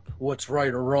make up what's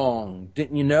right or wrong.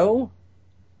 Didn't you know?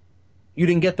 You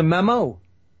didn't get the memo.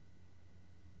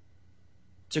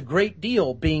 It's a great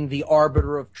deal being the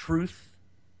arbiter of truth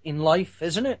in life,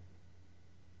 isn't it?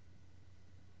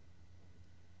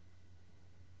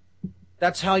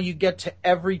 That's how you get to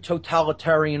every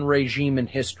totalitarian regime in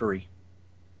history,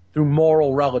 through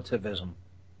moral relativism.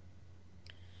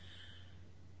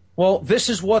 Well, this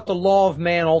is what the law of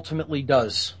man ultimately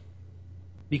does.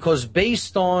 Because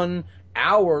based on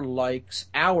our likes,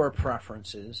 our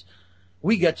preferences,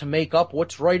 we get to make up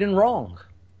what's right and wrong,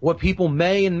 what people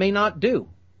may and may not do.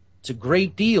 It's a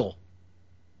great deal.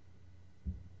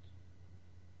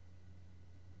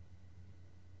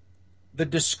 The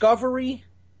discovery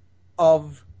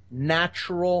of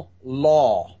natural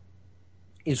law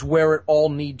is where it all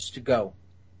needs to go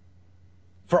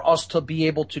for us to be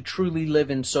able to truly live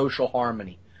in social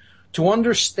harmony, to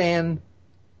understand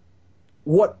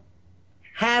what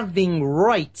having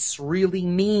rights really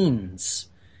means.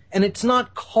 And it's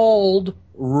not called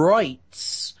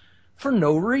rights for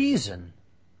no reason.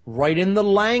 Right in the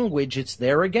language, it's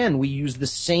there again. We use the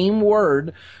same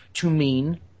word to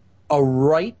mean a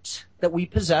right that we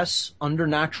possess under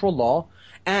natural law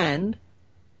and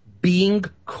being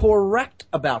correct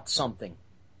about something.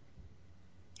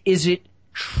 Is it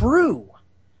true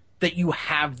that you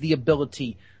have the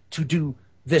ability to do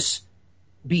this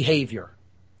behavior?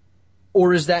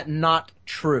 Or is that not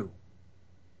true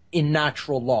in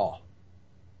natural law?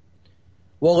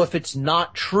 Well, if it's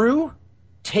not true,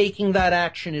 taking that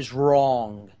action is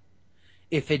wrong.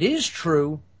 If it is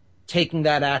true, taking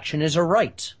that action is a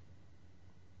right.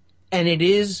 And it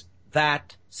is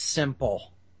that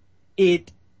simple.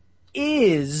 It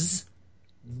is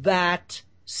that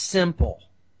simple.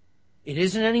 It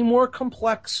isn't any more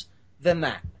complex than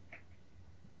that.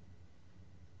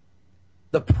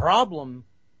 The problem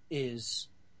is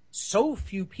so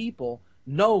few people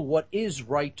know what is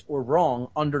right or wrong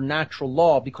under natural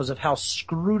law because of how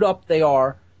screwed up they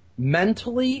are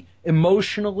mentally,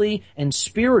 emotionally, and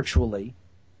spiritually,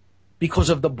 because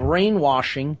of the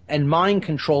brainwashing and mind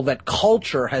control that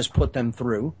culture has put them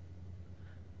through,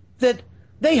 that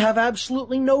they have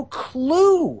absolutely no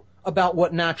clue about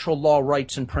what natural law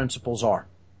rights and principles are.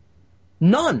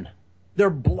 None. They're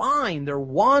blind. They're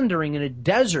wandering in a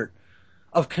desert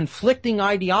of conflicting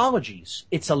ideologies.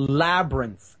 It's a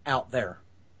labyrinth out there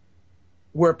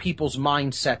where people's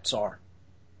mindsets are.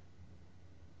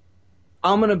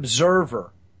 I'm an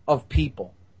observer of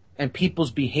people and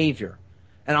people's behavior.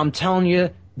 And I'm telling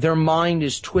you, their mind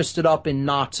is twisted up in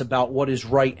knots about what is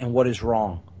right and what is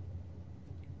wrong.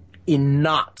 In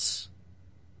knots.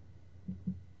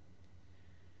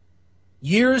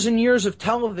 Years and years of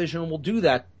television will do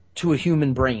that to a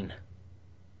human brain.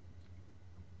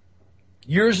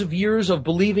 Years of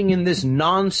believing in this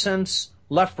nonsense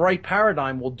left-right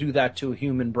paradigm will do that to a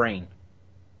human brain.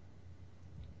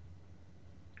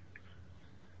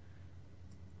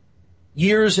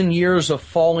 Years and years of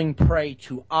falling prey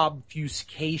to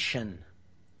obfuscation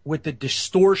with the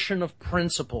distortion of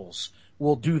principles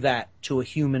will do that to a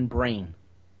human brain.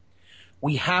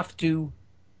 We have to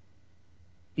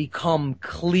become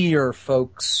clear,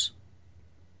 folks.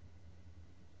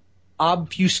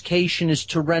 Obfuscation is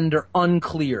to render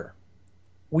unclear.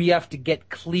 We have to get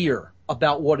clear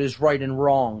about what is right and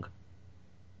wrong.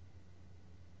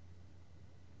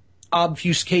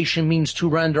 Obfuscation means to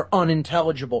render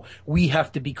unintelligible. We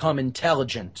have to become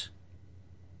intelligent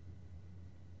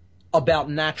about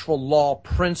natural law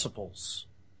principles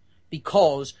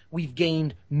because we've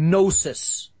gained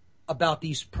gnosis about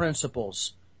these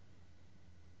principles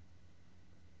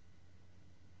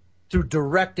through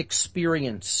direct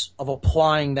experience of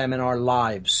applying them in our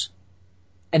lives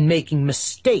and making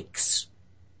mistakes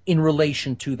in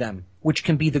relation to them, which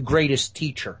can be the greatest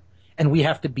teacher. And we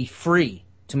have to be free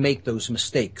to make those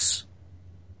mistakes.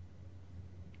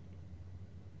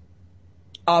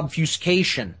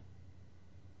 Obfuscation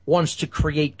wants to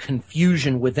create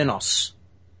confusion within us,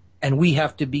 and we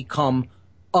have to become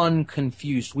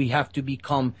unconfused. We have to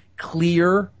become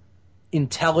clear,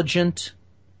 intelligent,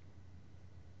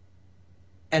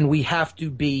 and we have to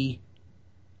be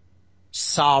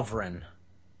sovereign,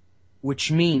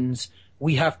 which means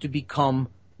we have to become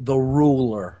the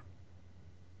ruler.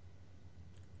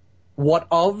 What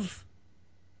of?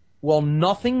 Well,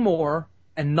 nothing more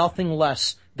and nothing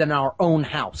less than our own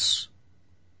house,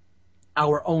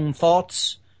 our own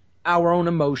thoughts, our own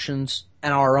emotions,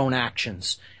 and our own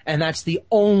actions. And that's the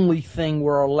only thing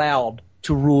we're allowed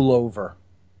to rule over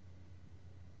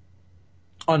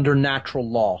under natural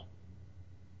law.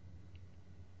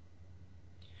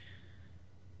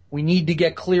 We need to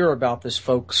get clear about this,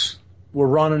 folks. We're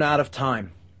running out of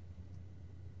time.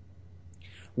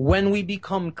 When we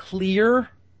become clear,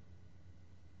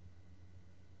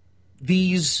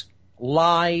 these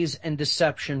lies and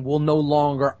deception will no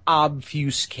longer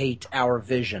obfuscate our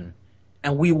vision,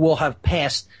 and we will have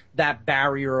passed that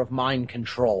barrier of mind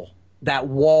control, that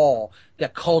wall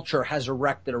that culture has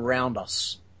erected around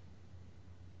us.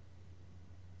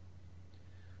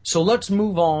 So let's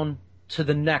move on to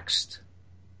the next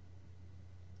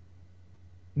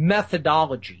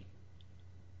methodology,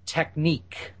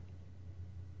 technique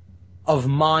of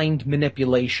mind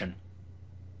manipulation.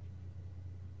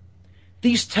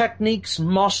 These techniques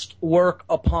must work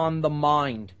upon the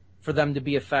mind for them to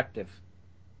be effective.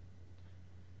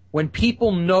 When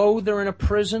people know they're in a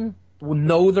prison,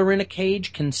 know they're in a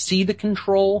cage, can see the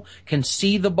control, can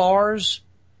see the bars,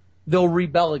 they'll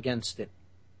rebel against it.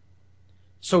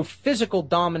 So physical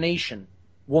domination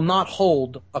will not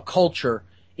hold a culture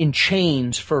in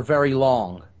chains for very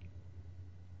long.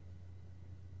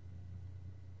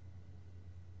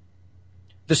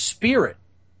 The spirit,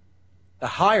 the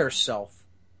higher self,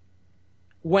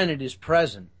 when it is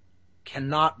present,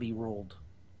 cannot be ruled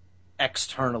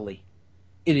externally.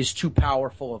 It is too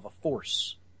powerful of a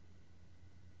force.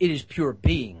 It is pure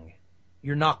being.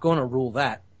 You're not going to rule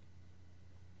that.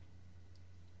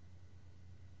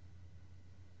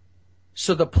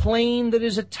 So the plane that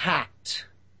is attacked,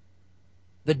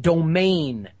 the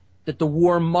domain that the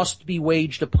war must be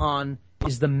waged upon,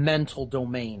 is the mental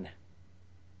domain,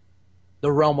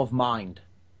 the realm of mind.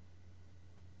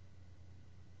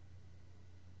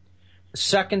 The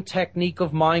second technique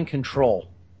of mind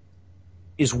control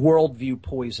is worldview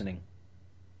poisoning.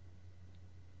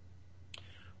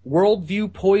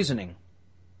 Worldview poisoning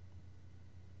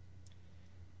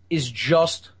is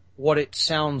just what it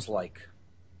sounds like.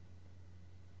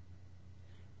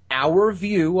 Our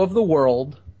view of the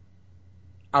world,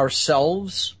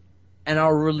 ourselves, and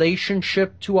our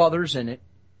relationship to others in it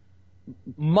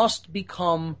must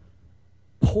become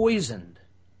poisoned.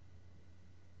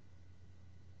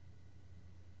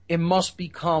 It must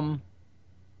become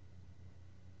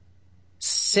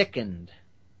sickened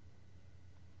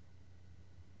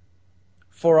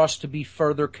for us to be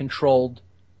further controlled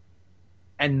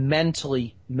and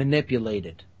mentally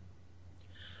manipulated.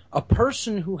 A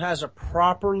person who has a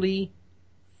properly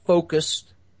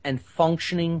focused and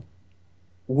functioning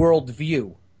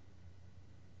worldview,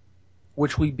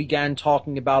 which we began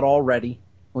talking about already,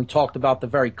 we talked about the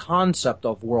very concept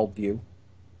of worldview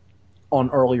on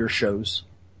earlier shows.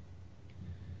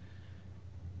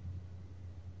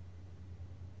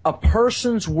 A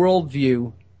person's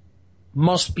worldview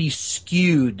must be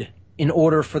skewed in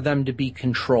order for them to be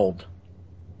controlled.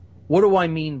 What do I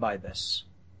mean by this?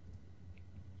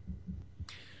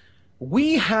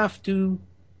 We have to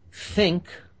think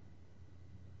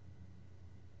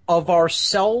of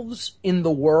ourselves in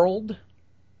the world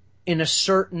in a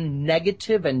certain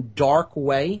negative and dark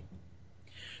way.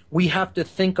 We have to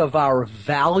think of our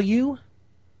value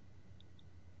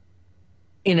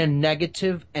in a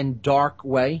negative and dark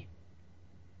way,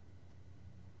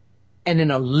 and in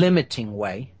a limiting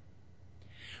way.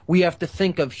 We have to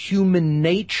think of human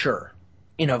nature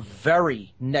in a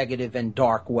very negative and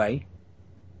dark way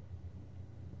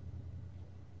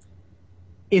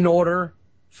in order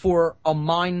for a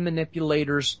mind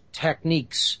manipulator's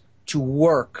techniques to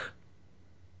work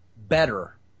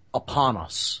better upon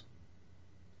us.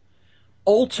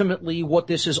 Ultimately, what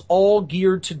this is all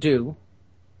geared to do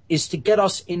is to get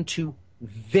us into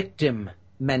victim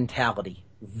mentality.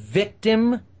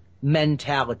 Victim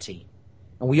mentality.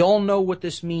 And we all know what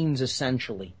this means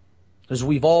essentially, because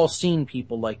we've all seen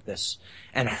people like this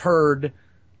and heard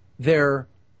their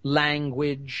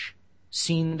language,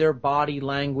 seen their body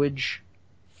language,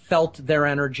 felt their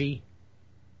energy.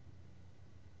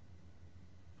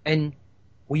 And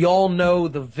we all know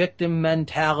the victim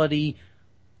mentality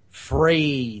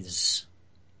phrase,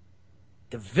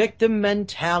 the victim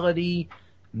mentality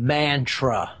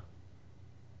mantra.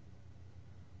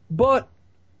 But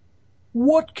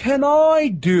what can I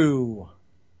do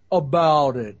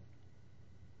about it?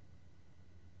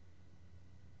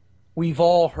 We've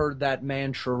all heard that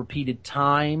mantra repeated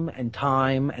time and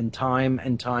time and time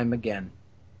and time again.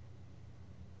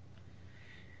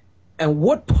 And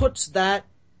what puts that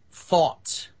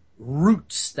thought,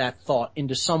 roots that thought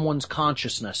into someone's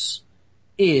consciousness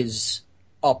is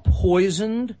a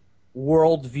poisoned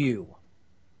worldview.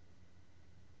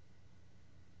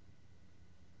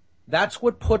 That's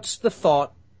what puts the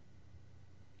thought,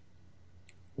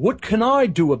 what can I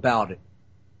do about it,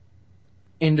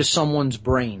 into someone's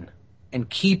brain and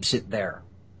keeps it there.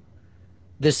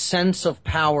 This sense of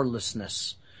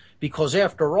powerlessness. Because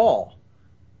after all,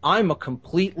 I'm a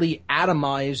completely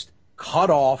atomized, cut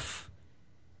off,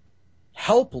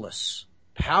 helpless,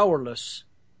 powerless,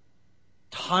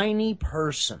 tiny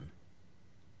person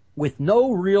with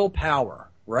no real power,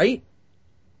 right?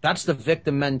 That's the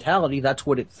victim mentality. That's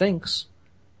what it thinks.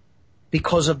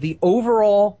 Because of the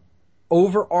overall,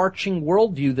 overarching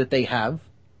worldview that they have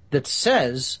that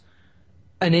says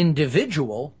an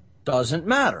individual Doesn't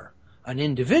matter. An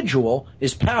individual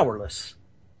is powerless.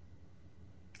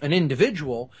 An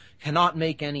individual cannot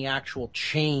make any actual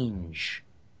change.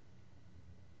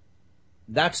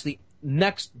 That's the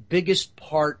next biggest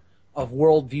part of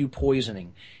worldview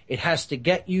poisoning. It has to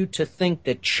get you to think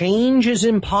that change is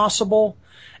impossible,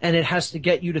 and it has to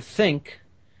get you to think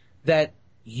that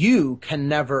you can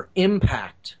never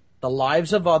impact the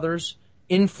lives of others,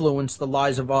 influence the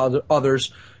lives of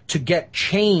others, to get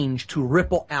change to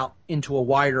ripple out into a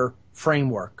wider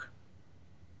framework.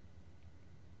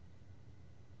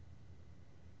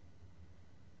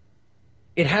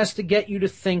 It has to get you to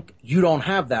think you don't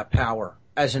have that power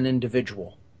as an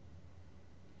individual.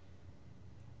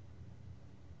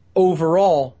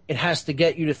 Overall, it has to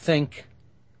get you to think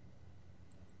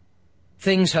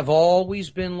things have always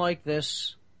been like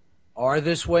this, are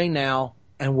this way now,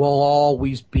 and will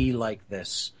always be like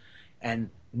this. And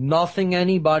nothing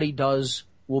anybody does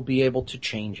will be able to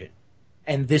change it.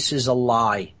 And this is a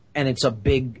lie. And it's a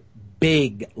big,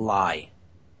 big lie.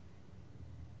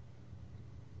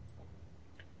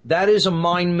 That is a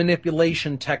mind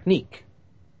manipulation technique.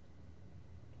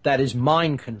 That is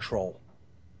mind control.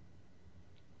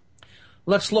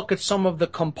 Let's look at some of the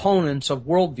components of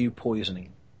worldview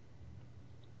poisoning.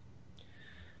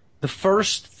 The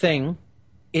first thing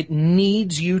it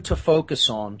needs you to focus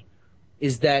on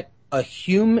is that the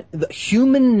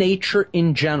human nature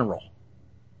in general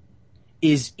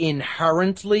is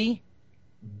inherently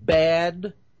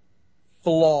bad,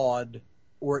 flawed,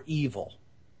 or evil.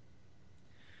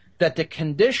 That the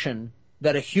condition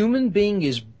that a human being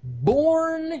is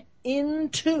born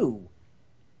into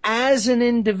as an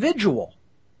individual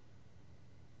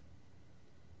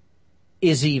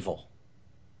is evil.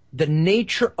 The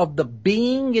nature of the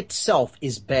being itself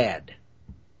is bad.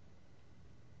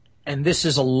 And this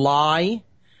is a lie.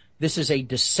 This is a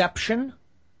deception.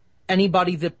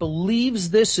 Anybody that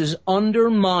believes this is under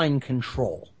mind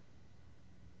control.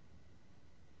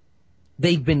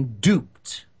 They've been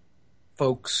duped,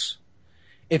 folks.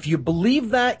 If you believe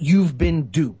that, you've been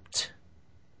duped.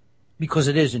 Because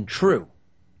it isn't true.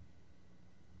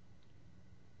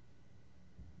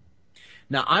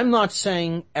 Now, I'm not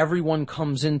saying everyone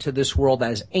comes into this world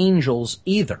as angels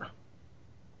either.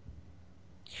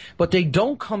 But they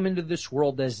don't come into this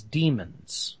world as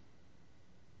demons.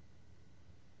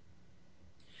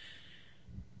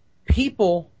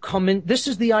 People come in, this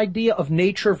is the idea of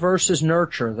nature versus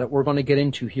nurture that we're going to get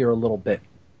into here a little bit.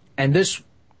 And this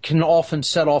can often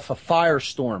set off a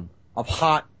firestorm of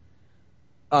hot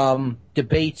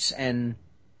debates and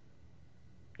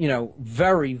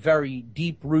very, very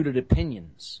deep-rooted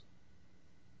opinions.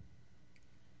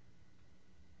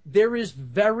 There is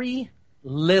very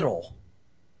little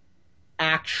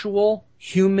actual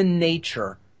human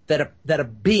nature that a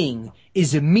being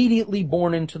is immediately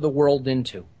born into the world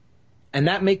into. And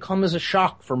that may come as a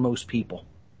shock for most people.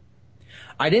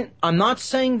 I'm not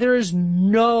saying there is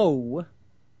no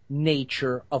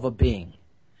nature of a being,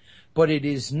 but it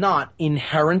is not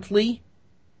inherently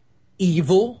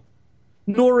evil,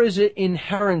 nor is it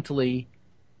inherently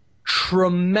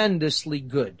tremendously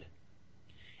good.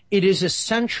 It is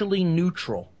essentially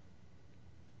neutral.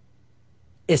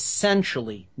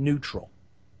 Essentially neutral.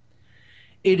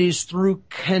 It is through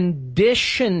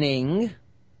conditioning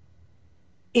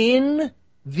in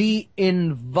the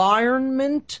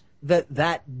environment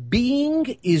that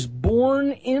being is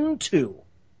born into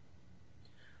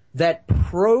that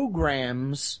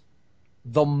programs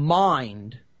the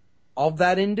mind of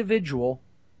that individual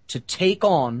to take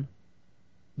on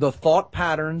the thought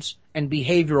patterns and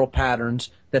behavioral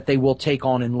patterns that they will take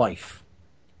on in life.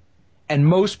 And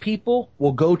most people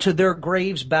will go to their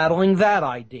graves battling that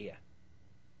idea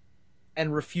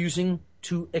and refusing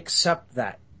to accept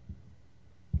that.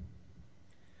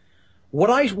 What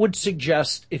I would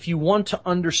suggest, if you want to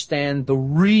understand the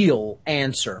real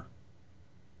answer,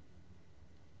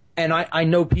 and I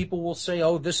know people will say,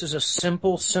 oh, this is a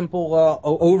simple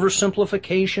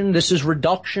oversimplification, this is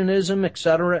reductionism,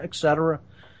 etc., etc.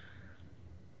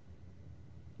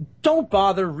 Don't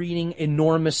bother reading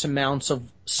enormous amounts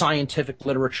of scientific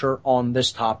literature on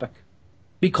this topic,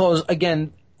 because,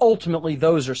 again, ultimately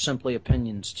those are simply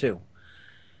opinions too.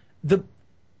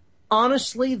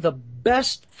 Honestly, the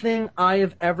best thing I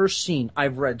have ever seen,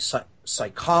 I've read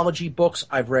psychology books,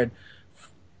 I've read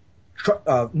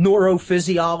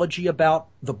neurophysiology about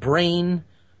the brain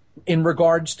in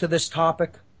regards to this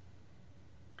topic,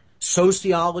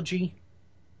 sociology.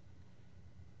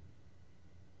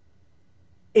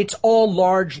 It's all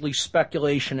largely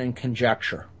speculation and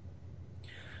conjecture.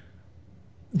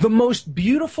 The most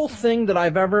beautiful thing that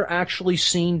I've ever actually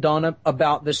seen done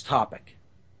about this topic,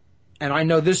 and I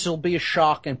know this will be a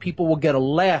shock and people will get a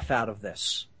laugh out of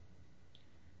this,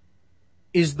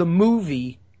 is the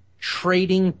movie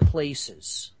Trading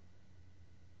Places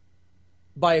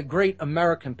by a great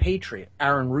American patriot,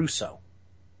 Aaron Russo.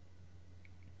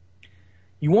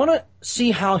 You want to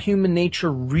see how human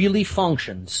nature really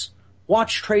functions?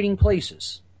 Watch Trading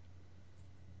Places.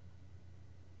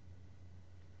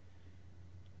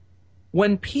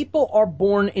 When people are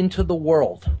born into the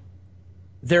world,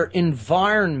 their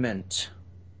environment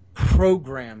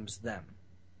programs them.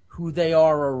 Who they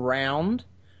are around,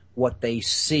 what they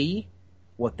see,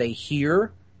 what they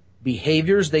hear,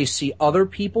 behaviors they see other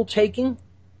people taking,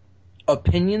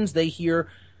 opinions they hear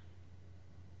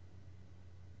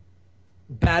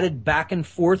batted back and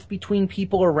forth between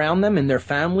people around them and their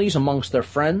families, amongst their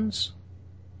friends,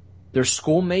 their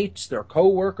schoolmates, their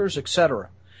co-workers, etc.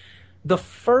 The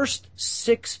first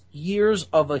 6 years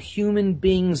of a human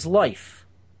being's life,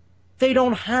 they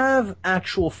don't have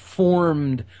actual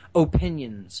formed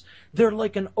opinions. They're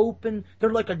like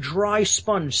a dry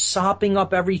sponge sopping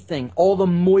up everything, all the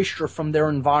moisture from their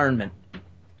environment.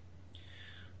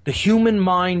 The human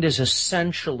mind is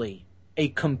essentially a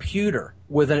computer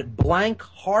with a blank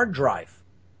hard drive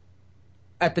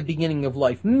at the beginning of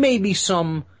life. Maybe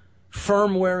some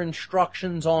firmware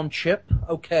instructions on chip,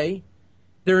 okay.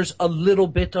 There's a little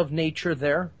bit of nature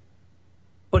there,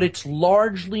 but it's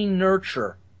largely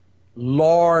nurture.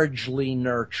 Largely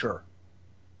nurture.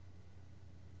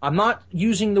 I'm not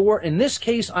using the word, in this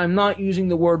case, I'm not using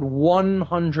the word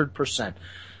 100%.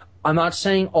 I'm not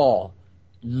saying all.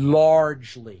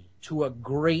 Largely, to a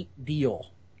great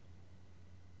deal.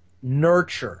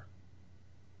 Nurture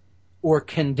or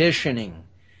conditioning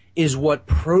is what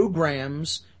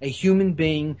programs a human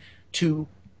being to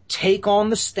take on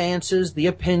the stances, the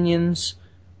opinions,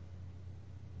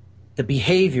 the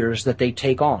behaviors that they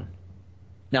take on.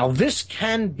 Now, this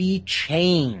can be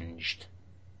changed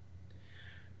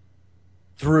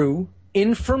through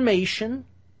information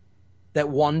that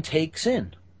one takes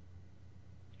in.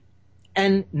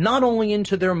 And not only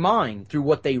into their mind, through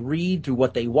what they read, through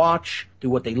what they watch, through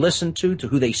what they listen to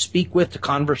who they speak with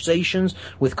conversations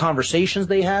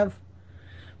they have,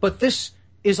 but this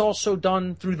is also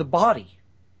done through the body,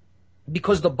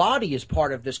 because the body is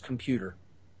part of this computer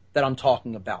that I'm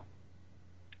talking about.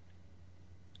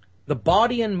 The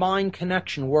body and mind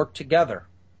connection work together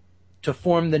to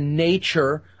form the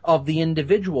nature of the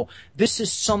individual. This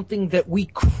is something that we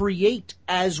create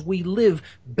as we live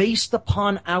based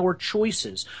upon our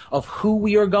choices of who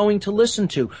we are going to listen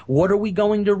to, what are we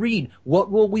going to read,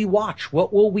 what will we watch,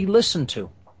 what will we listen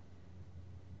to,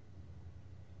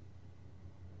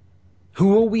 who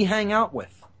will we hang out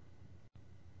with,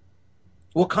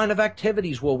 what kind of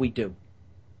activities will we do.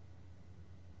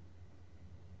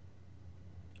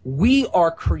 We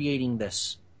are creating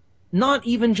this. Not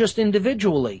even just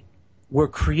individually. We're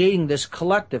creating this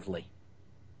collectively.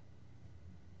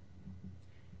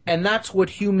 And that's what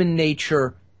human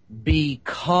nature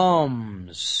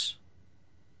becomes.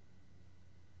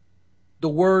 The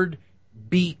word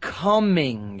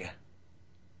becoming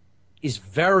is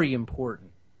very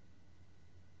important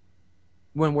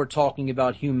when we're talking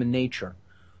about human nature.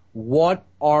 What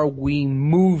are we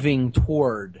moving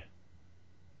toward?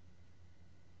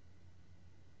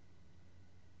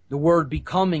 The word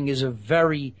becoming is a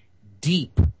very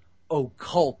deep,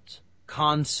 occult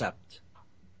concept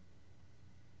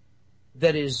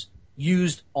that is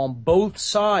used on both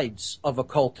sides of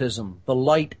occultism, the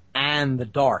light and the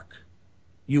dark.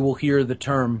 You will hear the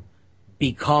term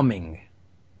becoming.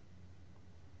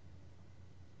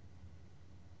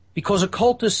 Because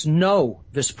occultists know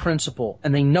this principle,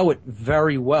 and they know it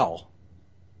very well,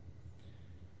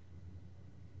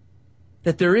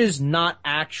 that there is not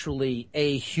actually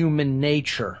a human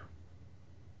nature.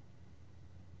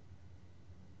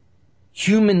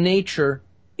 Human nature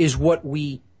is what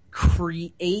we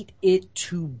create it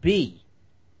to be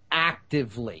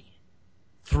actively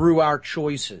through our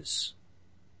choices.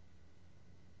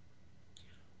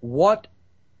 What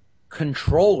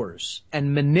controllers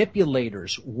and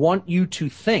manipulators want you to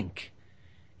think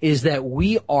is that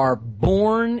we are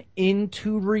born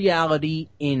into reality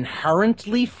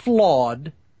inherently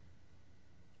flawed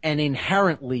and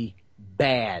inherently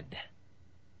bad.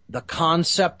 The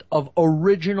concept of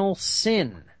original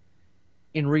sin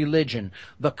in religion.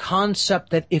 The concept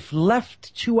that if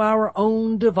left to our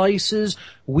own devices,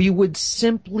 we would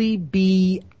simply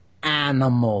be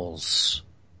animals.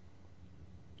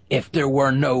 If there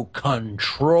were no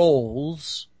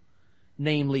controls,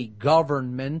 namely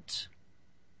government,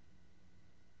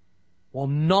 well,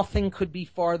 nothing could be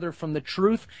farther from the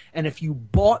truth. And if you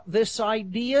bought this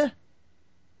idea,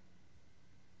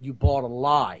 You bought a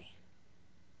lie.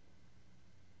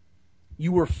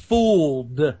 You were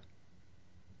fooled.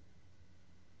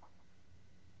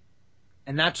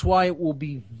 And that's why it will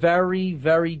be very,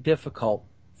 very difficult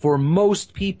for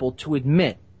most people to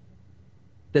admit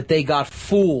that they got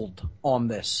fooled on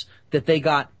this, that they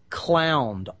got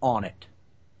clowned on it,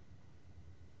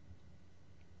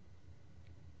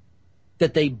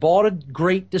 that they bought a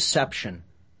great deception.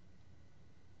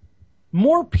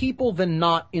 More people than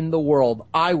not in the world,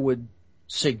 I would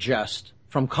suggest,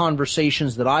 from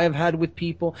conversations that I have had with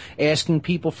people, asking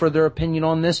people for their opinion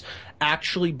on this,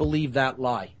 actually believe that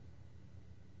lie.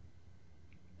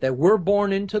 That we're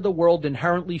born into the world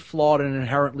inherently flawed and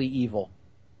inherently evil.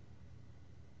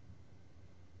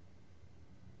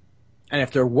 And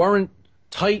if there weren't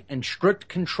tight and strict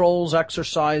controls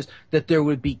exercised, that there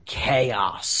would be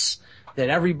chaos, that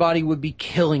everybody would be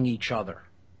killing each other.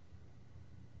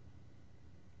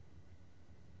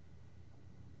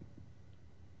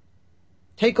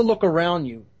 Take a look around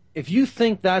you. If you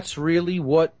think that's really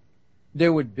what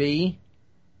there would be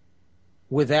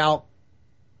without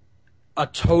a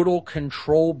total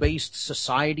control-based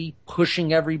society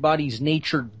pushing everybody's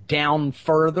nature down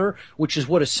further, which is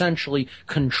what essentially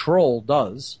control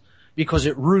does, because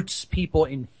it roots people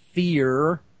in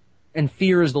fear, and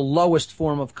fear is the lowest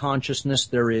form of consciousness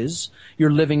there is.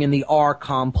 You're living in the R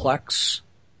complex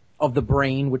of the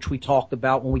brain, which we talked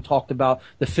about when we talked about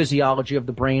the physiology of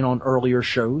the brain on earlier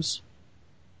shows.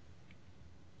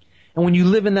 And when you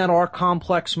live in that R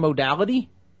complex modality,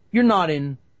 you're not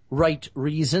in right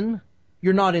reason.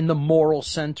 You're not in the moral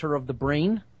center of the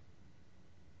brain.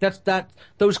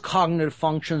 Those cognitive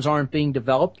functions aren't being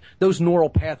developed. Those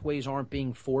neural pathways aren't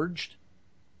being forged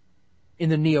in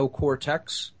the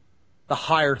neocortex, the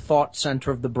higher thought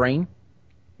center of the brain.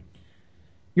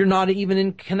 You're not even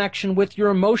in connection with your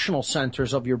emotional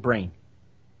centers of your brain,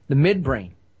 the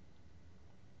midbrain,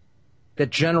 that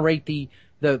generate the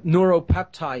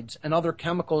neuropeptides and other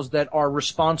chemicals that are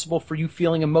responsible for you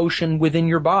feeling emotion within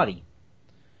your body,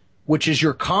 which is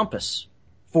your compass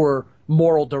for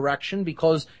moral direction,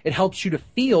 because it helps you to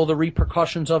feel the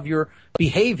repercussions of your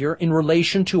behavior in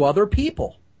relation to other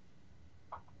people.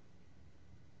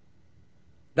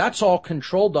 That's all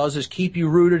control does, is keep you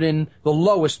rooted in the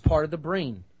lowest part of the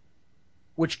brain,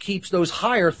 which keeps those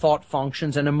higher thought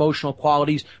functions and emotional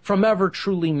qualities from ever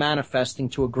truly manifesting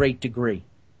to a great degree.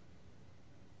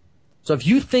 So if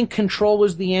you think control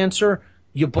is the answer,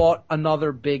 you bought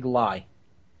another big lie.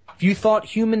 If you thought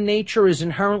human nature is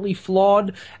inherently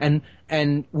flawed and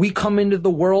we come into the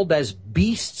world as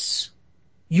beasts,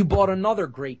 you bought another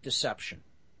great deception.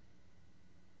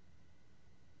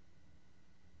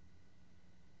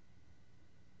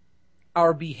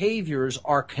 Our behaviors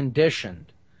are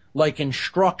conditioned like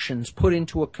instructions put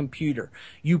into a computer.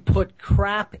 You put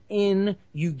crap in,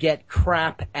 you get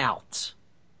crap out.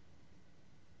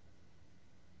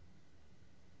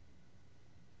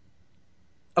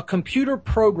 A computer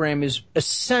program is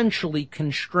essentially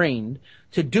constrained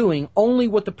to doing only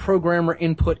what the programmer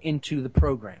input into the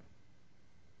program.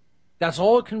 That's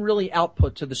all it can really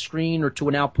output to the screen or to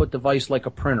an output device like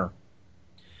a printer.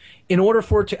 In order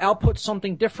for it to output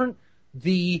something different,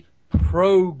 the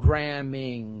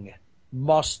programming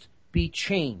must be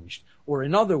changed. Or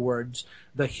in other words,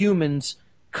 the human's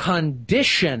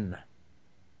condition,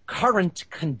 current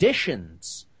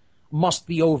conditions, must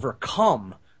be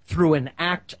overcome through an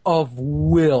act of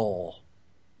will.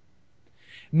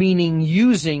 Meaning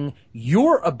using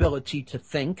your ability to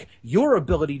think, your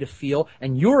ability to feel,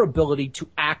 and your ability to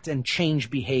act and change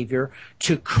behavior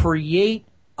to create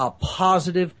a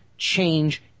positive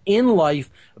change in life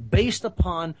based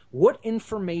upon what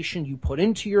information you put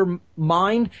into your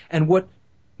mind and what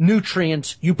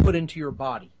nutrients you put into your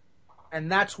body.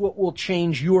 And that's what will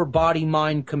change your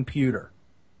body-mind computer.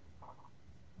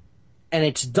 And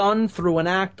it's done through an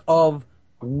act of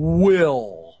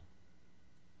will.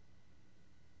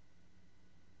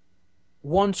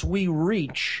 Once we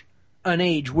reach an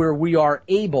age where we are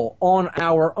able on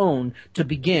our own to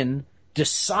begin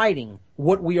deciding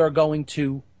what we are going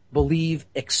to believe,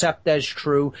 accept as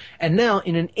true, and now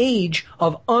in an age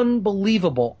of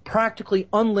unbelievable, practically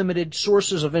unlimited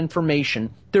sources of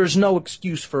information, there's no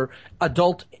excuse for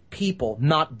adult people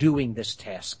not doing this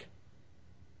task.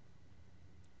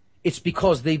 It's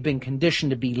because they've been conditioned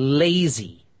to be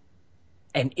lazy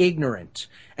and ignorant,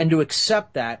 and to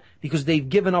accept that because they've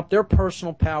given up their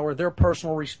personal power, their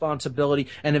personal responsibility,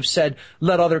 and have said,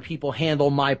 let other people handle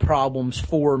my problems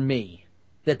for me,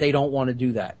 that they don't want to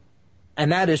do that.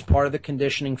 And that is part of the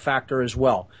conditioning factor as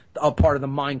well, a part of the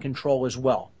mind control as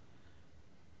well.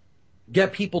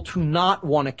 Get people to not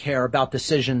want to care about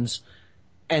decisions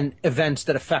and events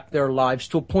that affect their lives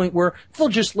to a point where they'll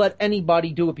just let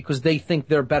anybody do it because they think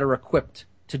they're better equipped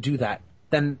to do that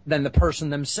than the person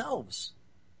themselves.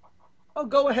 Oh,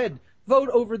 go ahead. Vote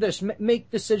over this. Make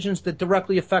decisions that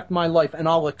directly affect my life, and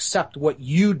I'll accept what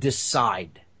you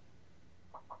decide.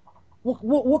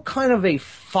 What kind of a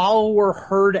follower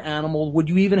herd animal would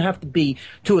you even have to be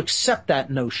to accept that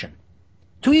notion?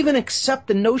 To even accept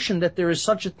the notion that there is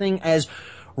such a thing as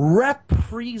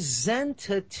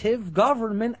representative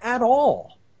government at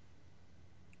all.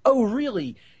 Oh,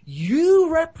 really?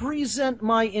 You represent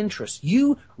my interests.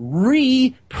 You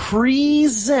represent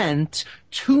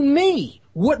to me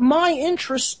what my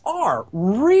interests are.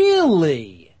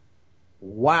 Really?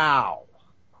 Wow.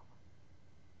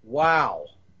 Wow.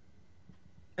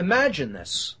 Imagine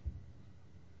this.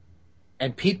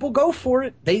 And people go for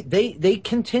it. They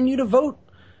continue to vote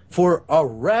for a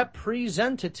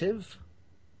representative.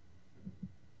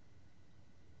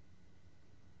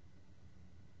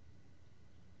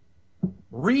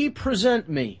 Represent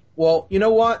me. Well, you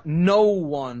know what? No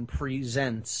one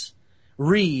represents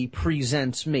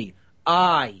me.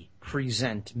 I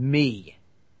present me.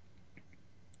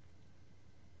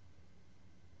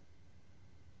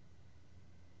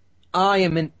 I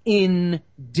am an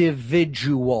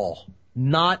individual,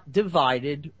 not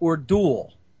divided or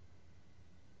dual.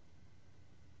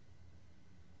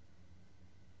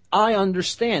 I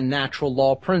understand natural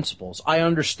law principles. I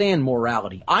understand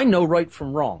morality. I know right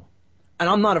from wrong. And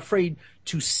I'm not afraid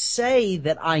to say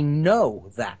that I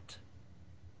know that.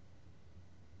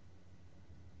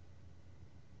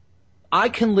 I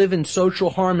can live in social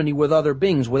harmony with other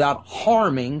beings without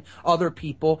harming other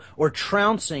people or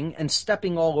trouncing and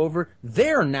stepping all over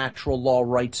their natural law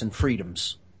rights and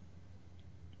freedoms.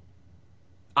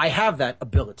 I have that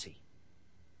ability.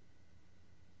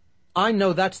 I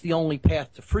know that's the only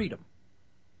path to freedom.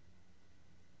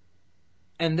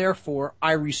 And therefore,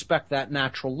 I respect that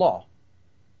natural law,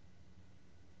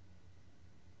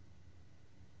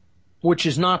 which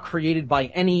is not created by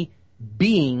any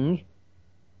being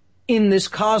in this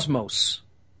cosmos.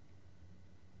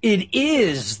 It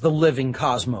is the living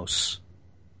cosmos,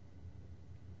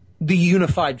 the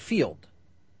unified field.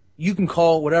 You can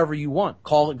call it whatever you want.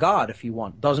 Call it God if you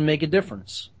want. Doesn't make a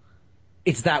difference.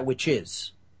 It's that which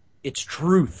is. It's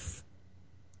truth.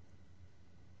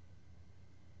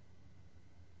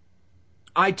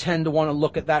 I tend to want to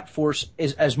look at that force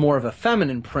as more of a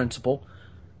feminine principle,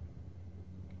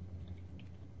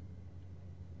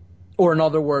 or in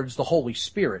other words, the Holy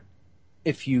Spirit,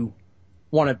 if you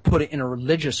want to put it in a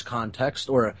religious context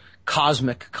or a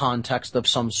cosmic context of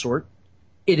some sort.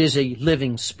 It is a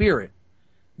living spirit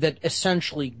that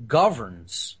essentially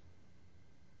governs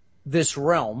this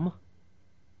realm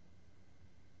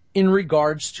in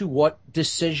regards to what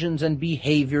decisions and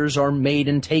behaviors are made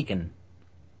and taken.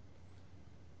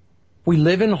 We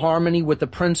live in harmony with the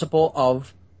principle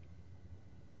of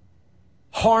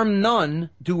harm none,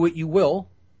 do what you will,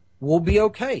 we'll be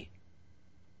okay.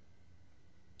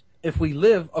 If we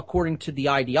live according to the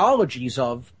ideologies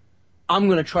of, I'm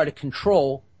going to try to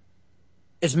control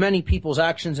as many people's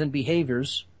actions and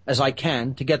behaviors as I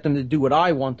can to get them to do what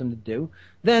I want them to do,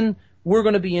 then we're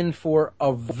going to be in for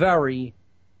a very,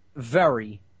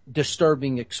 very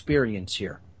disturbing experience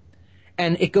here.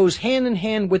 And it goes hand in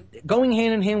hand with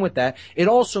that. It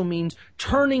also means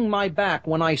turning my back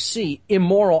when I see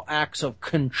immoral acts of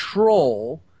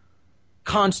control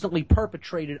constantly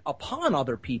perpetrated upon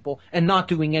other people and not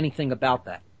doing anything about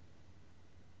that.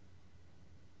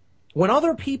 When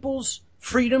other people's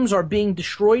freedoms are being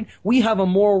destroyed, we have a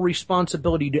moral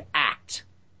responsibility to act.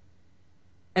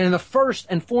 And in the first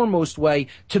and foremost way,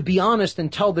 to be honest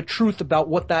and tell the truth about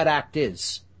what that act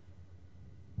is.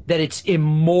 That it's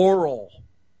immoral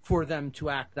for them to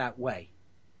act that way.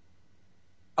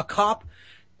 A cop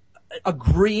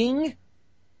agreeing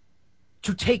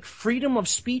to take freedom of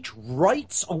speech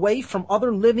rights away from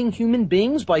other living human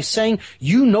beings by saying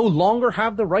you no longer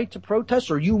have the right to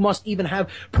protest, or you must even have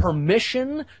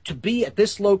permission to be at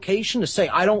this location to say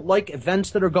I don't like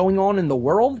events that are going on in the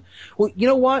world. Well, you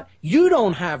know what? You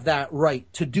don't have that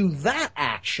right to do that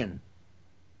action,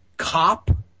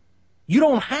 cop. You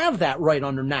don't have that right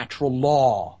under natural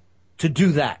law to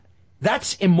do that.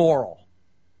 That's immoral.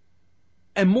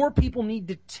 And more people need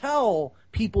to tell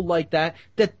people like that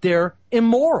they're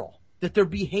immoral, that they're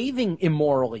behaving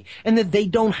immorally, and that they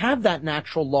don't have that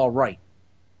natural law right.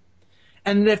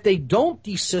 And that if they don't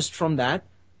desist from that,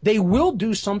 they will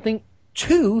do something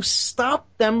to stop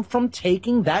them from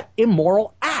taking that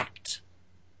immoral act.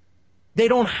 They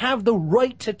don't have the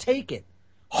right to take it.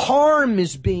 Harm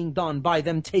is being done by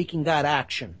them taking that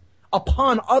action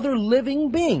upon other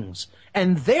living beings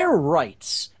and their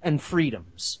rights and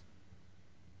freedoms.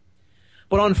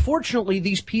 But unfortunately,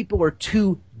 these people are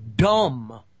too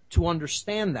dumb to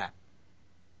understand that.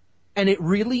 And it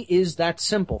really is that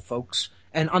simple, folks.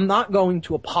 And I'm not going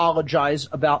to apologize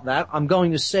about that. I'm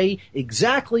going to say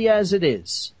exactly as it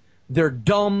is. They're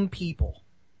dumb people.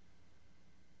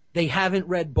 They haven't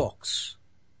read books.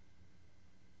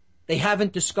 They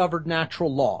haven't discovered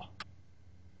natural law.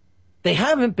 They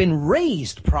haven't been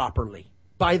raised properly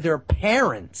by their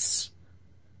parents.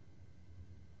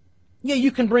 Yeah,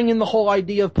 you can bring in the whole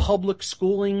idea of public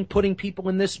schooling, putting people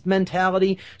in this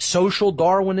mentality. Social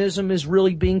Darwinism is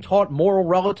really being taught. Moral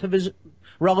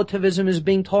relativism is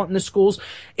being taught in the schools.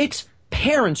 It's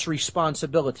parents'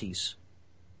 responsibilities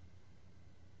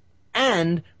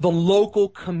and the local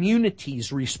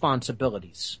community's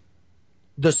responsibilities.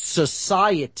 The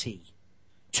society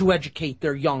to educate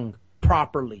their young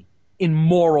properly in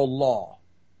moral law.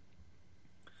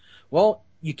 Well,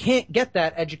 you can't get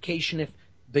that education if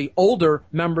the older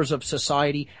members of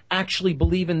society actually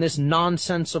believe in this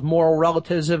nonsense of moral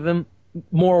relativism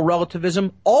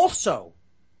also,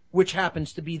 which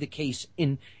happens to be the case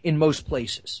in most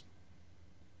places.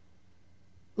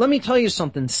 Let me tell you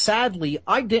something. Sadly,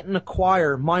 I didn't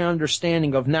acquire my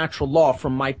understanding of natural law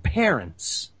from my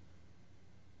parents.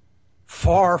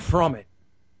 Far from it.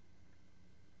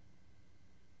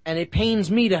 And it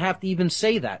pains me to have to even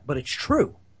say that, but it's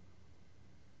true.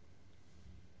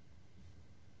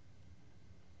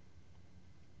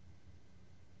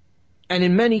 And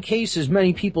in many cases,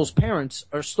 many people's parents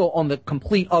are still on the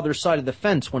complete other side of the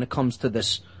fence when it comes to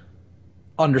this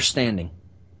understanding.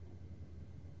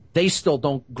 They still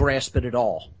don't grasp it at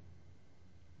all.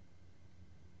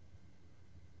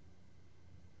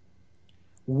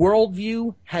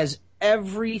 Worldview has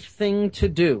everything to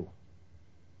do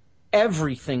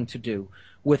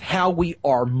with how we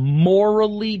are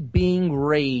morally being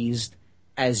raised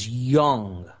as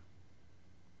young.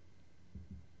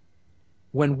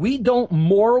 When we don't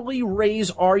morally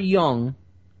raise our young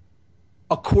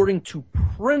according to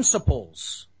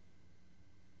principles,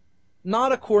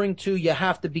 not according to you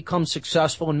have to become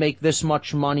successful and make this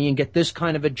much money and get this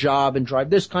kind of a job and drive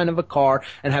this kind of a car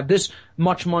and have this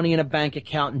much money in a bank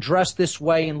account and dress this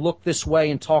way and look this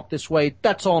way and talk this way,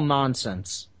 that's all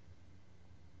nonsense.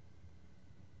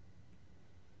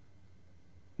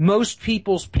 Most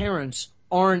people's parents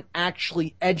aren't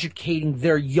actually educating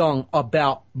their young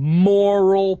about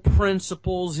moral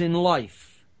principles in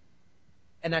life.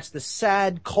 And that's the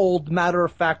sad, cold,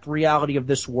 matter-of-fact reality of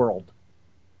this world.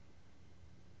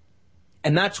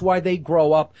 And that's why they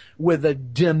grow up with a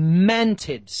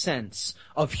demented sense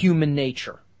of human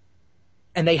nature.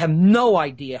 And they have no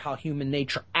idea how human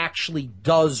nature actually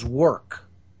does work.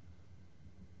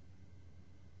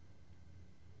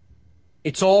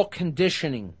 It's all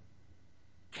conditioning.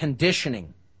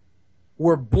 Conditioning.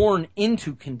 We're born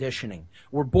into conditioning.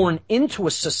 We're born into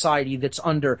a society that's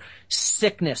under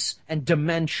sickness and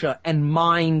dementia and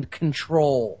mind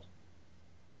control.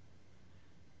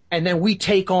 And then we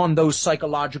take on those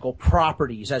psychological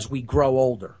properties as we grow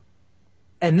older.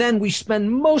 And then we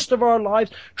spend most of our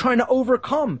lives trying to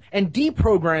overcome and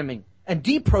deprogram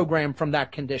from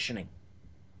that conditioning.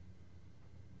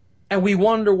 And we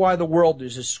wonder why the world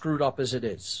is as screwed up as it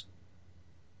is.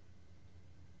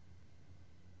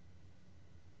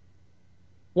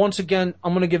 Once again,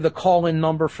 I'm going to give the call-in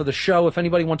number for the show. If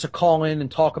anybody wants to call in and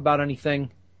talk about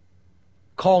anything,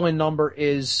 call-in number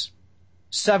is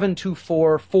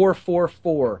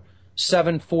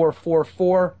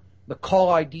 724-444-7444. The call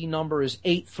ID number is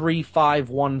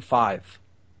 83515.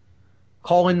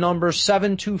 Call-in number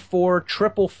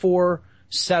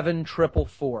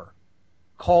 724-444-7444.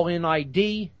 Call-in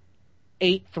ID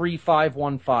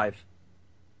 83515.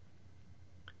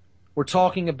 We're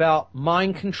talking about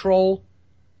mind control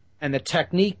and the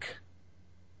technique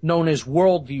known as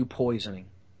worldview poisoning.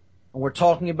 And we're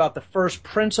talking about the first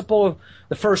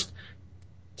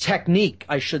technique,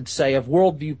 I should say, of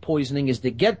worldview poisoning is to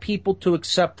get people to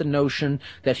accept the notion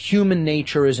that human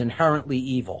nature is inherently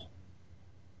evil.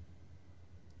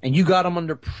 And you got them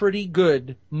under pretty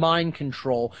good mind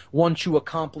control once you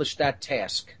accomplish that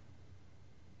task.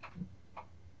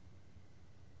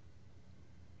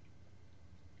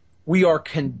 We are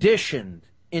conditioned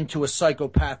into a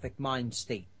psychopathic mind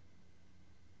state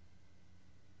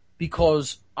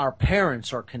because our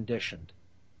parents are conditioned.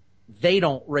 They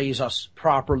don't raise us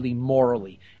properly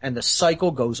morally. And the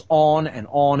cycle goes on and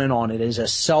on and on. It is a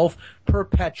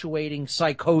self-perpetuating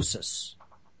psychosis.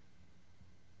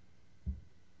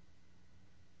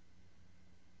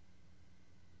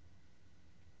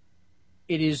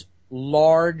 It is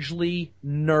largely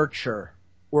nurture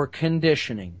or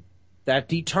conditioning that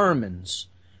determines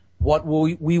what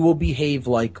we will behave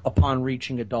like upon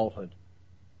reaching adulthood.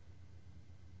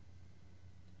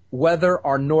 Whether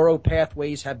our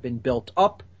neuropathways have been built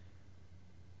up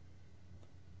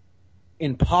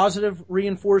in positive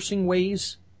reinforcing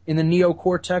ways in the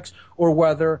neocortex, or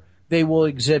whether they will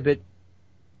exhibit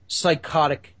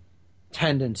psychotic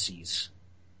tendencies.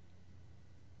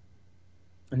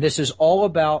 And this is all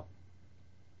about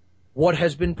what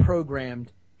has been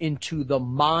programmed into the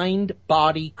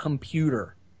mind-body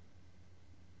computer,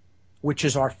 which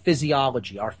is our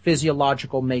physiology, our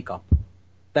physiological makeup.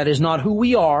 That is not who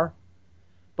we are,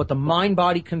 but the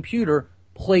mind-body computer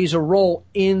plays a role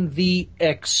in the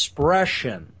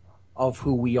expression of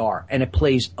who we are. And it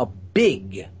plays a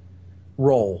big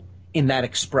role in that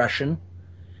expression.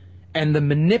 And the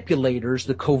manipulators,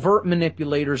 the covert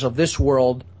manipulators of this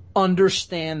world,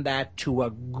 understand that to a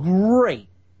great,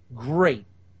 great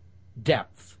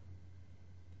depth.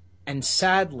 And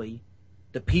sadly,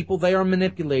 the people they are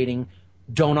manipulating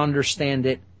don't understand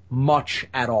it much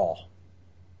at all.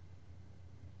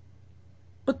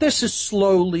 But this is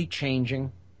slowly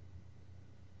changing.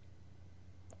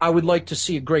 I would like to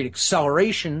see a great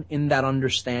acceleration in that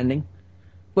understanding,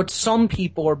 but some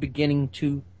people are beginning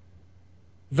to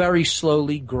very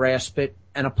slowly grasp it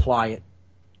and apply it.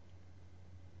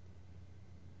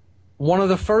 One of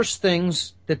the first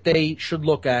things that they should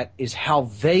look at is how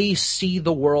they see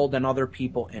the world and other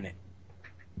people in it.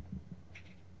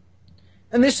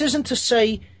 And this isn't to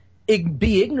say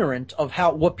be ignorant of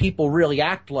what people really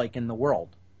act like in the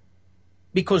world,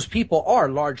 because people are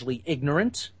largely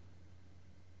ignorant,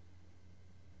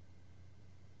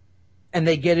 and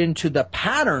they get into the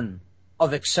pattern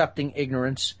of accepting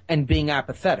ignorance and being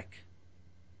apathetic.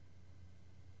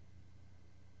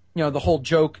 You know, the whole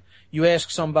joke, you ask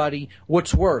somebody,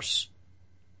 what's worse,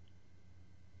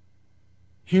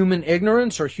 human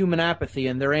ignorance or human apathy?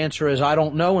 And their answer is, I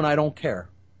don't know and I don't care.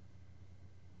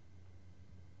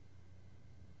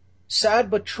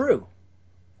 Sad but true.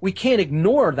 We can't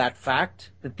ignore that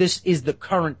fact that this is the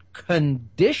current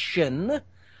condition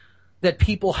that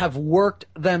people have worked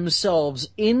themselves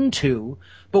into,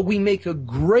 but we make a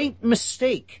great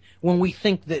mistake when we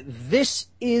think that this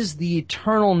is the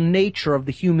eternal nature of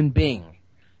the human being.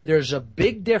 There's a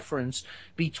big difference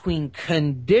between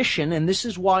condition, and this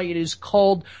is why it is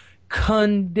called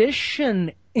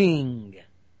conditioning.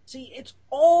 See, it's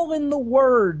all in the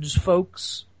words,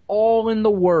 folks. All in the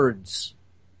words.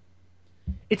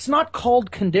 It's not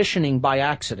called conditioning by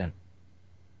accident.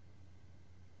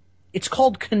 It's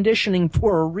called conditioning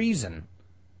for a reason.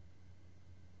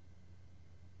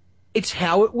 It's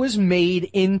how it was made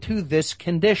into this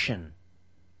condition,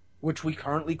 which we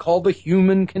currently call the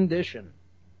human condition.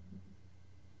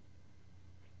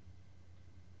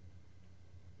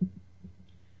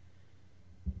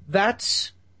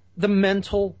 That's the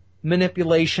mental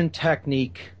manipulation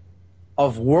technique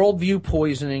of worldview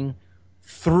poisoning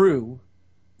through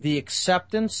the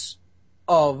acceptance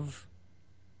of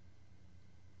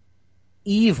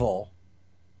evil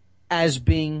as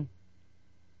being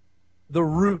the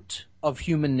root of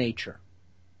human nature.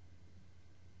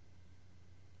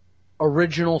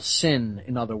 Original sin,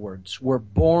 in other words. We're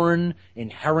born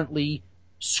inherently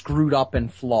screwed up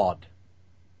and flawed.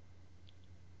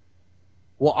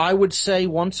 Well, I would say,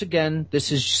 once again,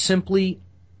 this is simply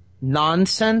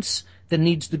nonsense that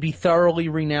needs to be thoroughly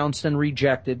renounced and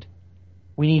rejected.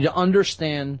 We need to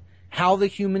understand how the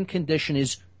human condition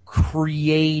is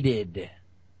created.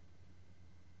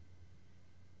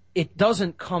 It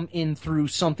doesn't come in through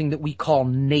something that we call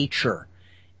nature.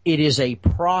 It is a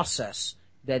process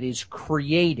that is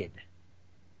created,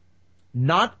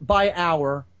 not by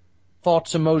our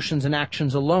thoughts, emotions, and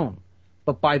actions alone,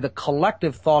 but by the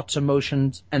collective thoughts,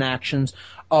 emotions, and actions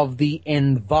of the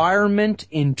environment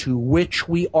into which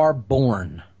we are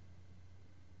born.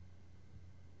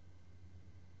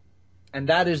 And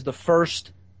that is the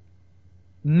first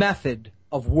method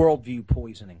of worldview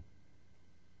poisoning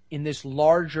in this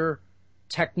larger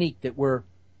technique that we're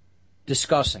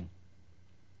discussing.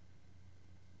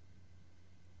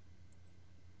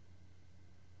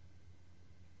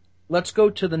 Let's go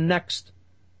to the next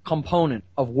component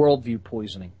of worldview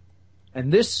poisoning.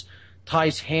 And this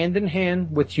ties hand in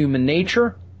hand with human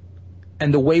nature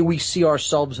and the way we see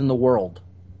ourselves in the world.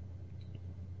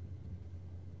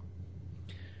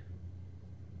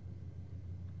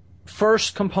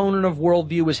 First component of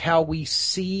worldview is how we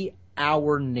see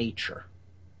our nature.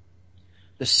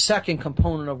 The second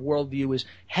component of worldview is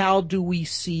how do we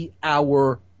see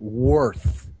our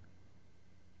worth.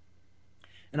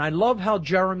 And I love how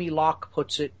Jeremy Locke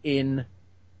puts it in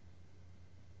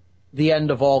the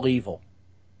end of all evil.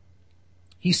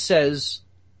 He says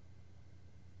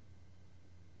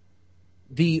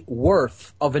the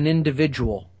worth of an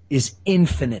individual is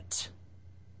infinite.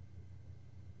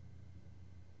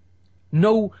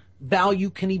 No value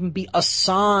can even be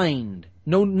assigned.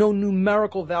 No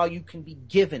numerical value can be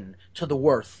given to the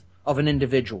worth of an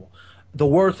individual. The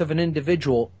worth of an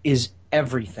individual is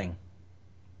everything.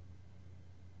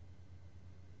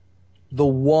 The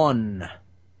one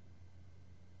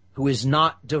who is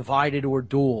not divided or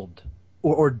dueled,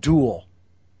 or dual.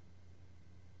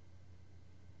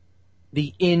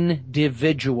 The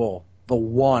individual, the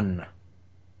one.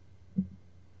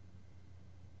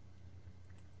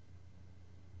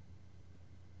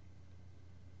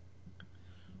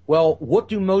 Well, what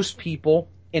do most people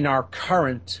in our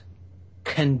current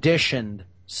conditioned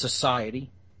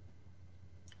society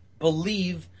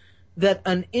believe that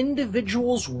an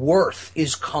individual's worth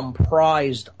is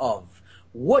comprised of?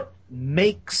 What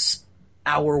makes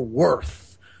our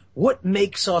worth? What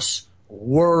makes us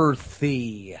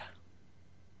worthy?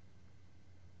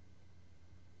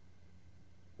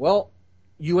 Well,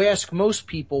 you ask most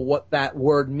people what that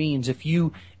word means. If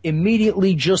you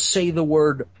immediately just say the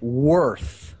word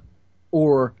worth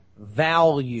or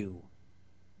value,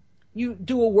 you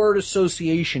do a word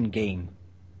association game.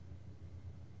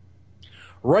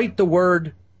 Write the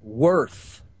word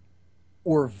worth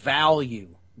or value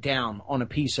down on a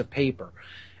piece of paper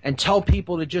and tell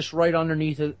people to just write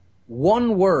underneath it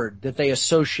one word that they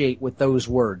associate with those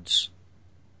words.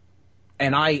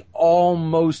 And I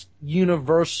almost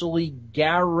universally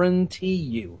guarantee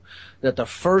you that the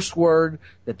first word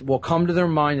that will come to their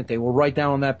mind that they will write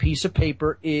down on that piece of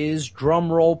paper is,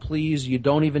 drum roll please, you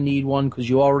don't even need one because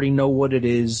you already know what it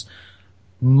is,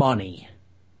 money.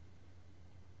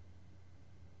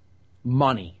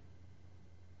 Money.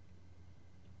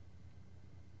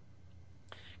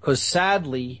 Because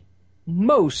sadly,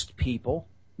 most people,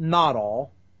 not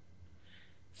all,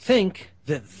 think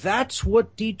that that's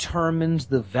what determines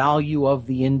the value of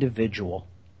the individual.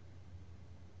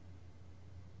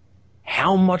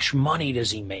 How much money does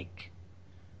he make?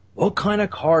 What kind of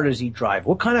car does he drive?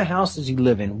 What kind of house does he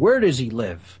live in? Where does he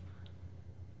live?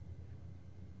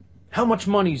 How much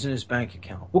money is in his bank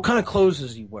account? What kind of clothes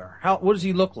does he wear? What does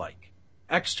he look like?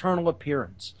 External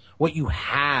appearance. What you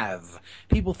have.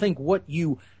 People think what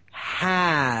you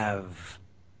have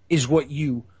is what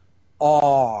you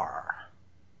are.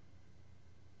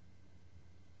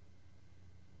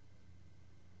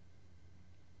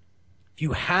 If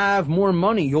you have more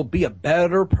money, you'll be a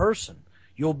better person.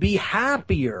 You'll be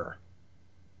happier.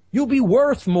 You'll be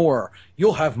worth more.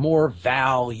 You'll have more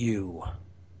value.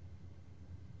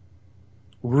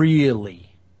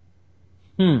 Really?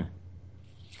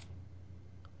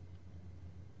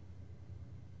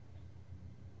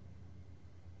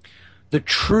 The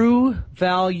true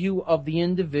value of the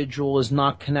individual is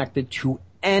not connected to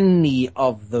any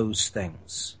of those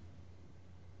things.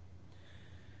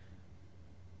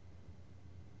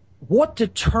 What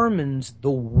determines the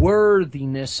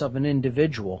worthiness of an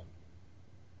individual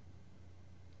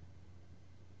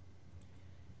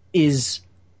is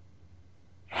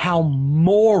how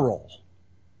moral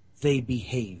they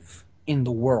behave in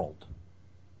the world.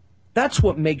 That's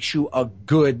what makes you a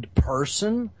good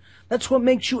person. That's what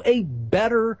makes you a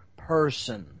better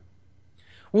person.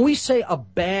 When we say a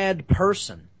bad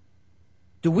person,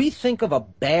 do we think of a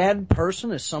bad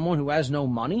person as someone who has no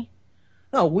money?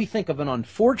 No, we think of an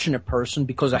unfortunate person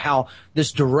because of how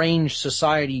this deranged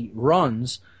society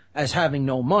runs as having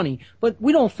no money, but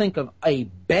we don't think of a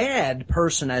bad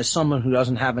person as someone who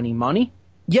doesn't have any money.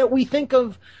 Yet we think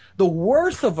of the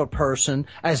worth of a person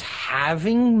as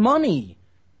having money.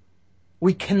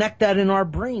 We connect that in our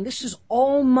brain. This is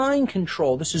all mind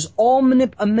control. This is all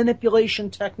a manipulation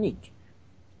technique.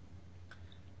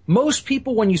 Most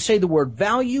people, when you say the word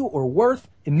value or worth,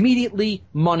 immediately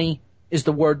money is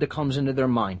the word that comes into their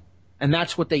mind. And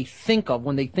that's what they think of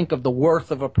when they think of the worth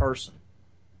of a person.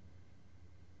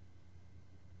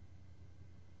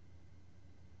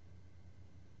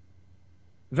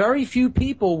 Very few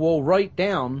people will write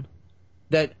down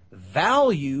that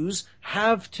values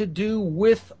have to do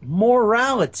with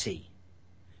morality.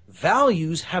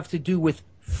 Values have to do with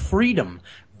freedom.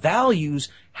 Values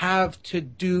have to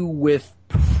do with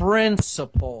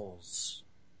principles.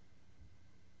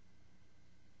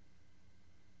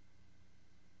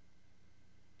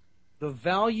 The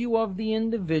value of the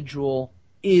individual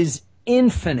is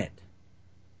infinite.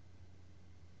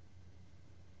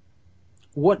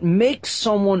 What makes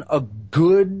someone a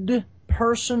good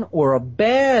person or a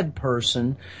bad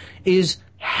person is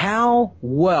how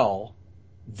well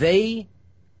they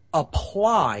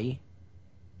apply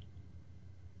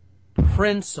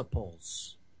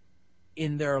principles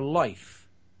in their life.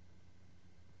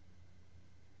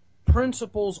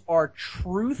 Principles are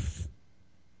truth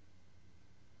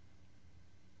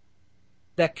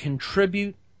that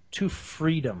contribute to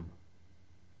freedom.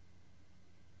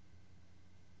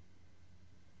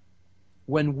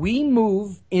 When we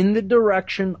move in the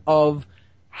direction of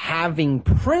having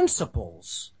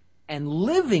principles and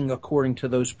living according to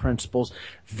those principles,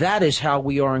 that is how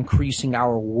we are increasing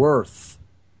our worth.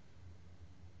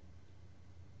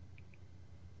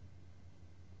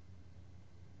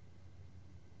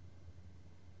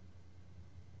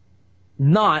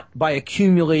 Not by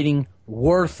accumulating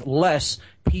worthless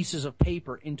pieces of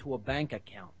paper into a bank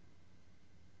account.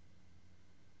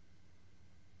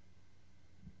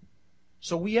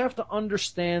 So we have to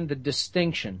understand the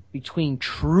distinction between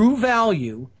true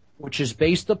value, which is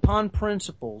based upon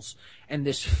principles, and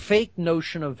this fake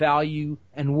notion of value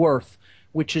and worth,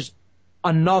 which is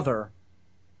another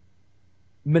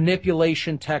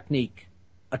manipulation technique,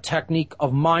 a technique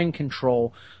of mind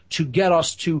control to get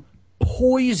us to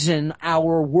poison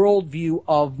our worldview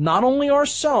of not only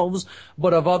ourselves,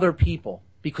 but of other people,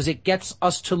 because it gets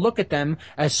us to look at them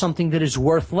as something that is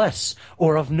worthless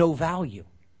or of no value.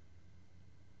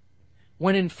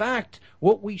 When in fact,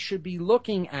 what we should be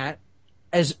looking at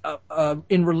as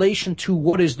in relation to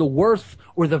what is the worth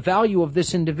or the value of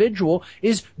this individual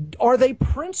is, are they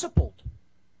principled?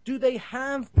 Do they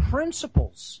have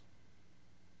principles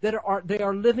that they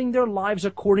are living their lives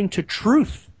according to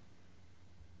truth?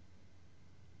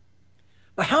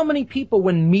 But how many people,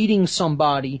 when meeting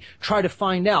somebody, try to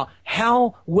find out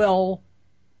how well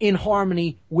in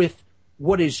harmony with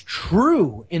what is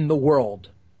true in the world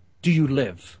do you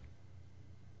live?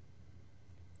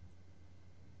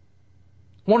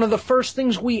 One of the first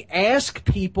things we ask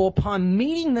people upon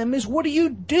meeting them is, what do you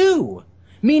do?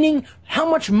 Meaning, how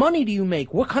much money do you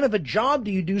make? What kind of a job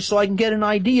do you do, so I can get an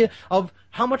idea of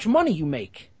how much money you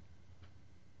make?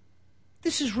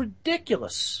 This is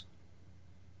ridiculous.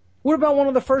 What about one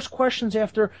of the first questions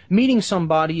after meeting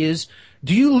somebody is,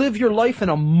 do you live your life in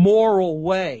a moral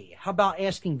way? How about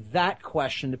asking that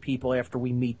question to people after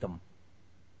we meet them?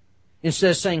 Instead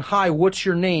of saying, hi, what's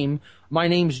your name? My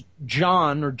name's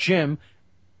John or Jim,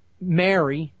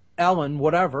 Mary, Ellen,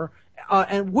 whatever.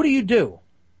 And what do you do?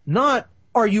 Not,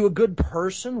 are you a good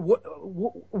person?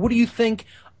 What do you think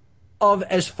of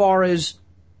as far as,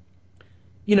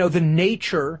 the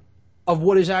nature of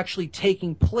what is actually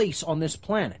taking place on this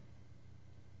planet?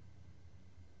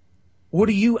 What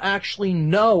do you actually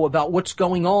know about what's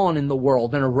going on in the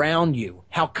world and around you?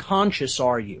 How conscious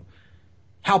are you?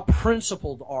 How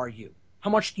principled are you? How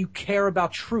much do you care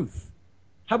about truth?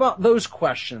 How about those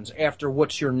questions after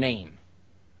what's your name?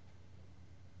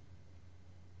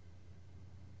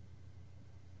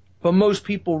 But most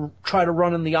people try to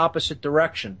run in the opposite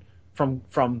direction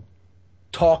from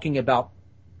talking about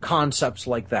concepts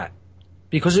like that,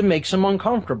 because it makes them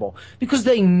uncomfortable, because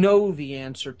they know the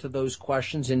answer to those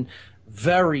questions in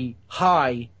very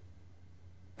high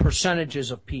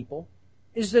percentages of people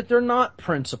is that they're not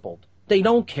principled. They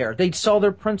don't care. They'd sell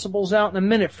their principles out in a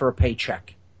minute for a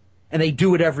paycheck. And they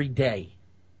do it every day.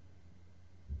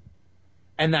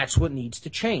 And that's what needs to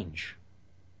change.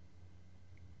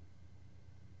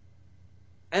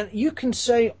 And you can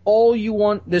say all you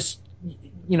want, this,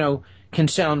 can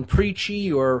sound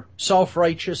preachy or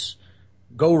self-righteous.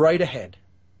 Go right ahead.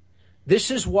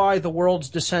 This is why the world's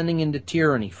descending into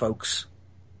tyranny, folks.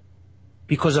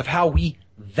 Because of how we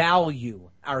value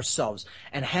ourselves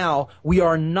and how we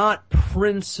are not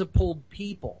principled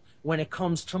people when it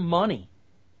comes to money.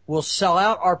 We'll sell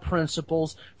out our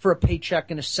principles for a paycheck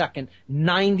in a second.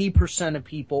 90% of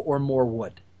people or more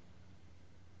would.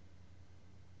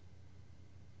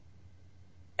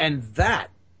 And that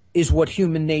is what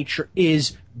human nature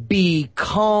is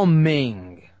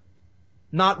becoming,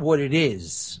 not what it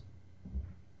is.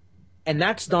 And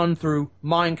that's done through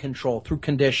mind control, through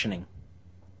conditioning.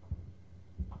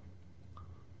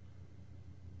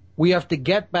 We have to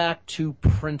get back to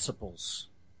principles.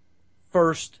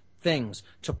 First things.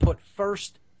 To put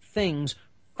first things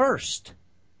first.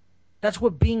 That's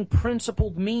what being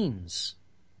principled means.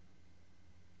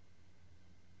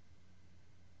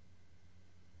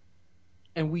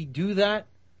 And we do that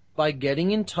by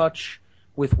getting in touch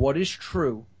with what is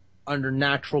true under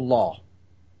natural law.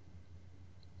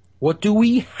 What do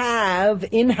we have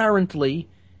inherently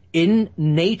in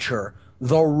nature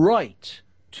the right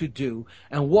to do,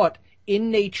 and what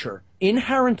in nature,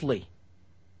 inherently,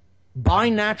 by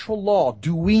natural law,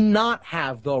 do we not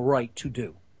have the right to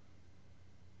do?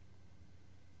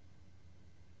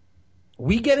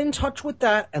 We get in touch with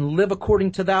that and live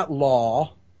according to that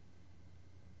law,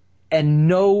 and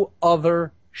no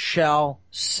other shall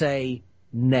say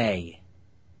nay.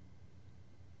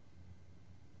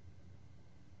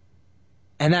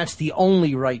 And that's the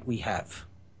only right we have.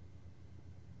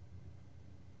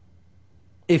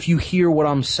 If you hear what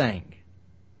I'm saying.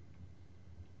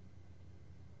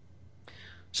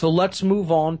 So let's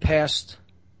move on past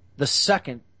the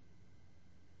second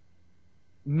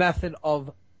method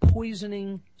of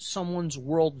poisoning someone's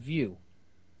worldview.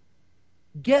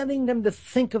 Getting them to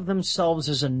think of themselves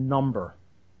as a number.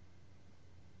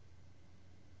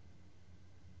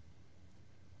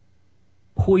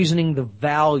 Poisoning the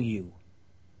value,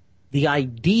 the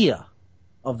idea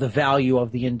of the value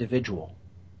of the individual.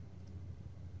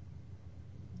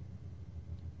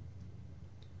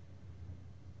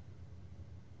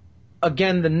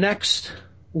 Again, the next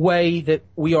way that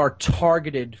we are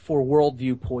targeted for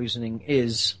worldview poisoning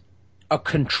is a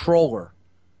controller,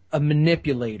 a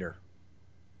manipulator,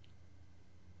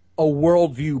 a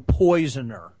worldview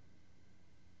poisoner.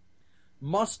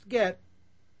 Must get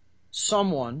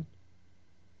someone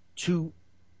to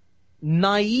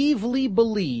naively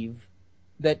believe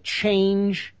that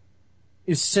change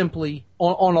is simply,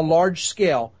 on a large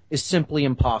scale, is simply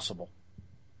impossible.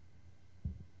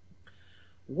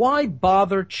 Why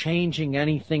bother changing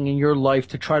anything in your life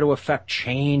to try to affect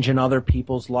change in other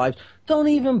people's lives? Don't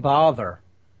even bother.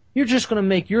 You're just going to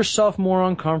make yourself more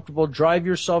uncomfortable, drive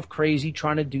yourself crazy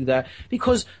trying to do that,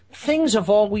 because things have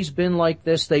always been like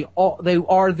this. They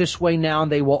are this way now,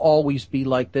 and they will always be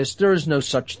like this. There is no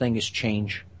such thing as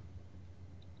change.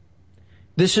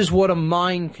 This is what a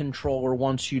mind controller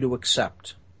wants you to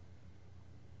accept.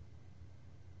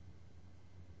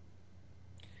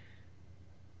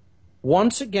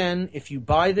 Once again, if you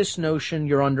buy this notion,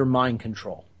 you're under mind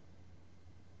control.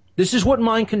 This is what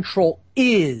mind control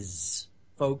is,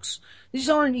 folks. These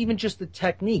aren't even just the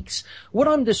techniques. What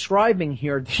I'm describing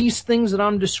here, these things that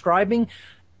I'm describing,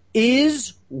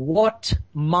 is what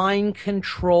mind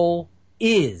control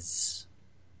is.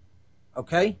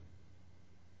 Okay?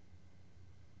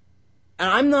 And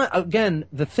I'm not, again,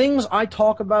 the things I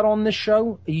talk about on this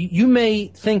show, you may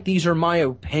think these are my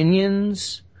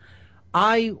opinions.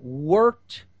 I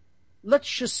worked, let's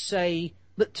just say,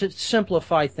 to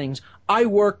simplify things, I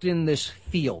worked in this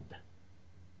field.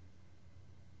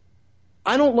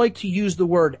 I don't like to use the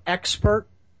word expert,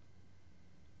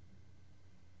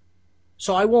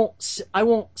 so I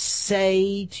won't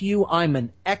say to you I'm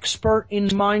an expert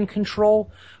in mind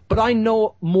control, but I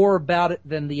know more about it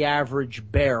than the average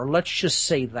bear. Let's just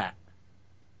say that.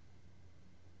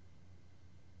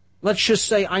 Let's just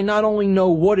say I not only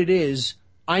know what it is,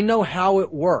 I know how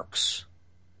it works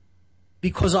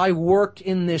because I worked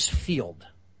in this field.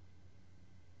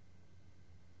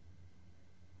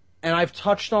 And I've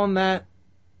touched on that,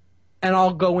 and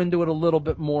I'll go into it a little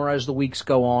bit more as the weeks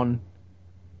go on.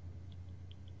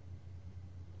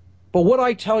 But what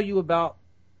I tell you about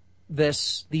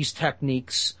these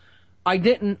techniques, I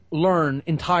didn't learn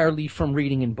entirely from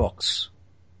reading in books.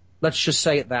 Let's just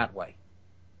say it that way.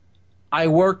 I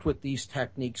worked with these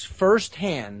techniques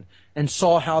firsthand and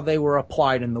saw how they were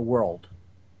applied in the world.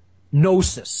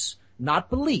 Gnosis, not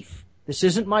belief. This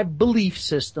isn't my belief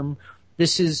system.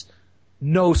 This is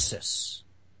gnosis.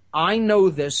 I know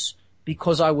this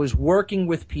because I was working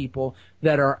with people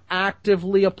that are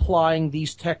actively applying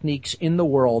these techniques in the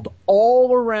world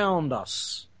all around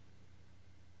us.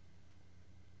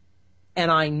 And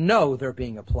I know they're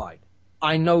being applied.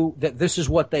 I know that this is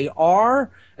what they are,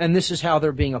 and this is how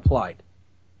they're being applied.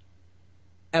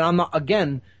 And I'm not,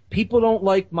 again, people don't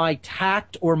like my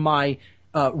tact or my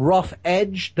rough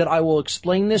edge that I will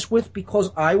explain this with, because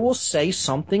I will say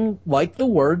something like the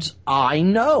words, I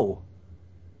know.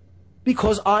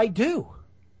 Because I do.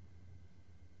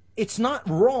 It's not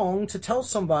wrong to tell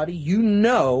somebody you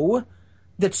know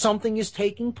that something is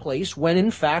taking place when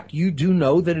in fact you do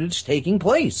know that it's taking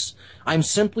place. I'm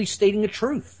simply stating a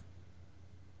truth.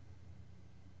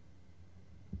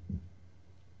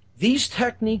 These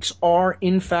techniques are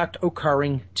in fact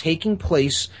occurring, taking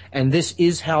place, and this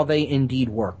is how they indeed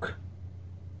work.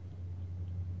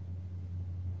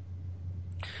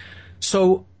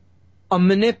 So, a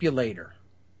manipulator,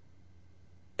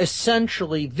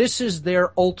 essentially, this is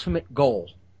their ultimate goal.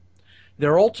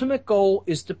 Their ultimate goal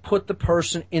is to put the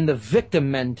person in the victim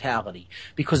mentality,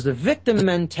 because the victim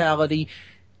mentality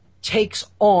takes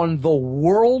on the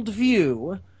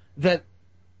worldview that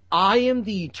I am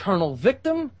the eternal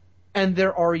victim and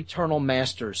there are eternal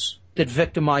masters that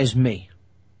victimize me.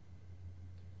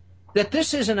 That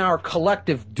this isn't our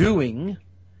collective doing,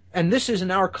 and this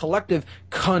isn't our collective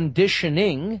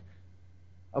conditioning,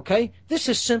 okay? This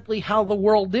is simply how the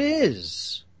world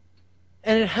is.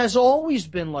 And it has always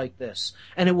been like this.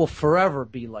 And it will forever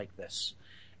be like this.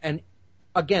 And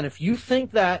again, if you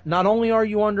think that, not only are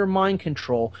you under mind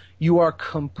control, you are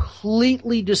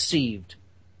completely deceived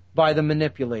by the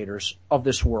manipulators of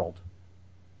this world.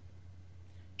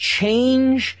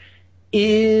 Change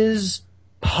is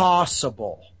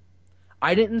possible.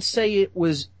 I didn't say it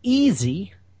was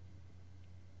easy.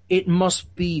 It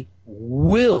must be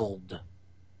willed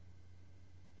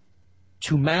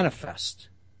to manifest.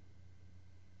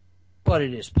 But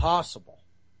it is possible.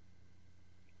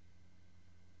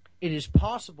 It is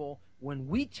possible when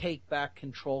we take back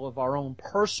control of our own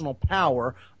personal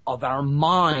power, of our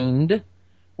mind,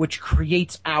 which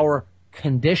creates our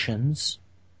conditions.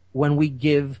 When we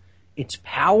give its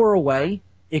power away,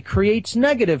 it creates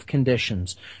negative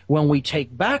conditions. When we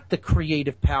take back the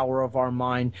creative power of our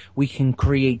mind, we can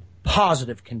create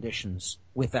positive conditions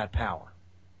with that power.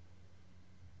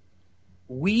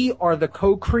 We are the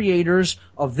co-creators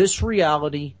of this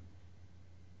reality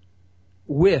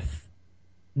with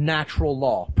natural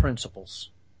law principles.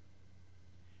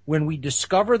 When we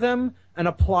discover them and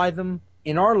apply them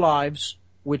in our lives,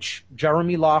 which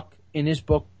Jeremy Locke in his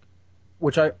book,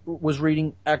 which I was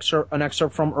reading an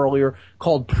excerpt from earlier,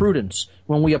 called Prudence,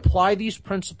 when we apply these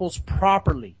principles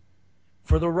properly,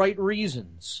 for the right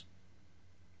reasons,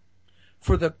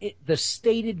 for the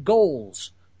stated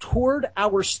goals, toward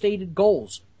our stated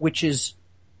goals, which is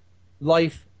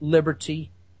life,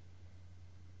 liberty,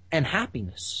 and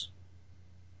happiness,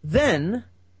 then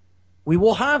we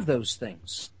will have those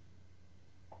things.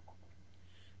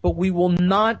 But we will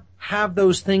not have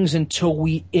those things until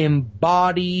we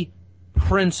embody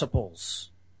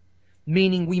principles,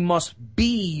 meaning we must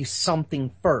be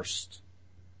something first.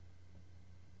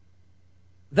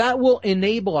 That will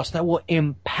enable us, that will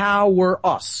empower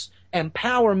us. And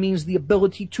power means the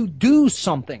ability to do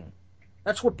something.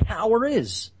 That's what power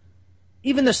is.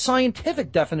 Even the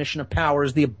scientific definition of power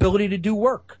is the ability to do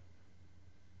work.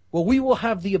 Well, we will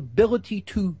have the ability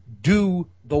to do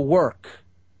the work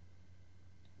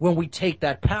when we take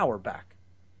that power back.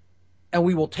 And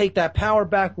we will take that power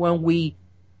back when we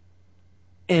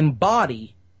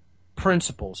embody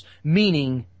principles,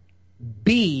 meaning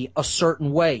be a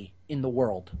certain way in the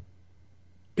world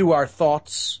through our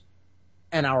thoughts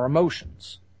and our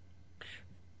emotions,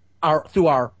 through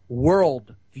our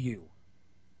world view.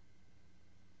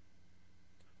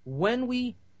 When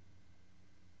we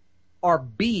are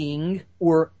being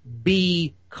or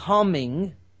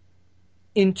becoming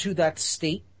into that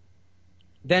state,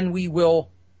 then we will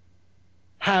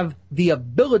have the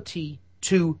ability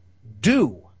to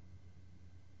do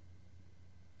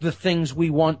the things we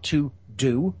want to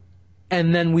do,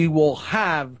 and then we will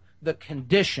have the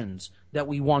conditions that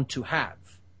we want to have.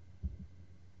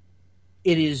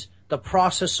 It is the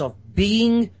process of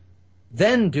being,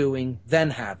 then doing,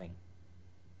 then having.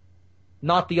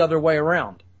 Not the other way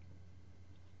around.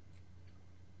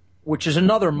 Which is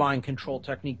another mind control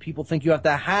technique. People think you have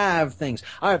to have things.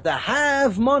 I have to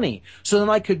have money so then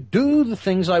I could do the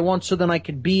things I want, so then I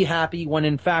could be happy, when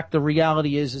in fact the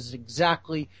reality is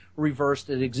exactly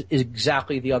reversed. It is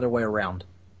exactly the other way around.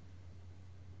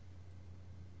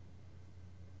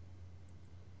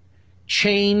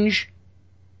 Change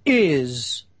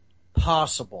is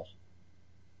possible.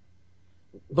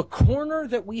 The corner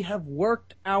that we have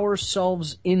worked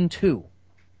ourselves into,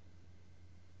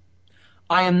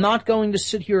 I am not going to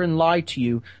sit here and lie to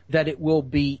you that it will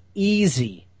be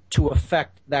easy to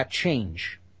effect that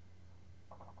change.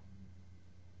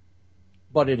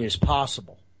 But it is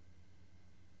possible.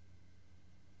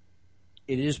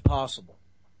 It is possible.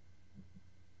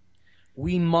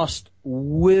 We must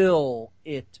will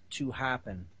it to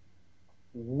happen.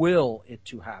 Will it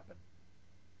to happen.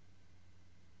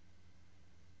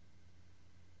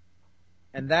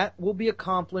 And that will be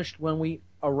accomplished when we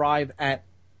arrive at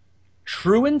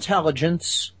true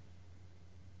intelligence,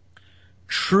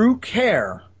 true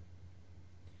care,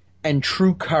 and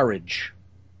true courage.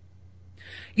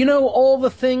 You know, all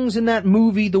the things in that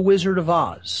movie, The Wizard of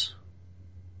Oz,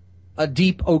 a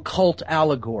deep occult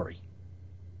allegory.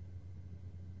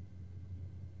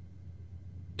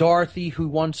 Dorothy, who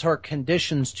wants her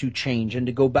conditions to change and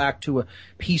to go back to a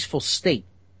peaceful state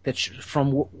that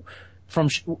from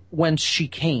whence she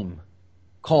came,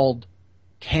 called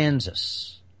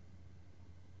Kansas.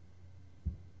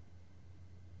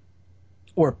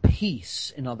 Or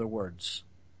peace, in other words.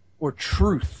 Or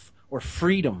truth, or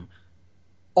freedom.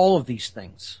 All of these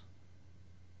things.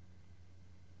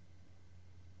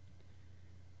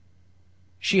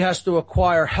 She has to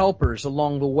acquire helpers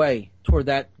along the way toward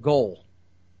that goal,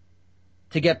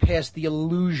 to get past the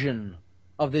illusion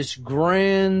of this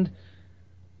grand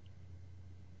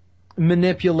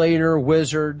manipulator,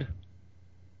 wizard,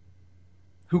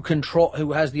 who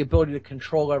has the ability to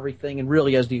control everything and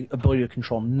really has the ability to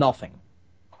control nothing.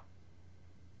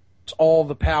 It's all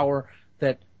the power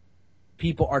that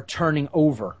people are turning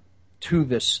over to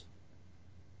this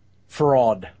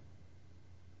fraud.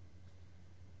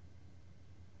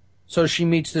 So she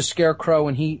meets the Scarecrow,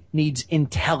 and he needs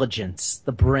intelligence,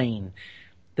 the brain.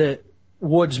 The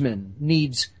woodsman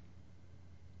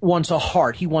wants a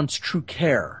heart. He wants true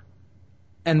care.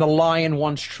 And the lion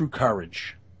wants true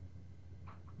courage.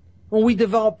 When we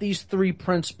develop these three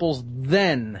principles,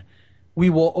 then we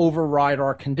will override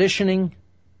our conditioning,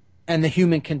 and the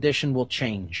human condition will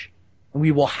change. And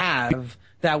we will have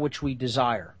that which we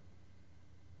desire.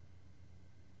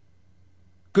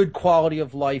 Good quality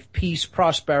of life, peace,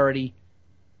 prosperity,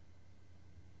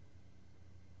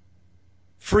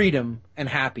 freedom, and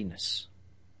happiness.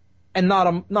 And not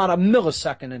a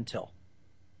millisecond until.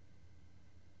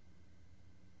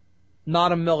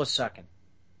 Not a millisecond.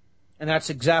 And that's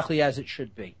exactly as it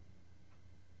should be.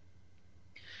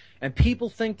 And people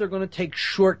think they're going to take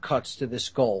shortcuts to this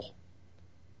goal.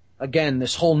 Again,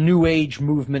 this whole New Age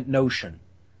movement notion.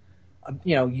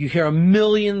 You hear a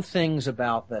million things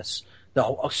about this.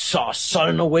 A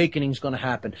sudden awakening is going to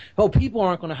happen. Oh, people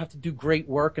aren't going to have to do great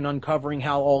work in uncovering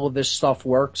how all of this stuff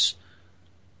works.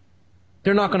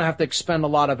 They're not going to have to expend a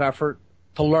lot of effort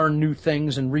to learn new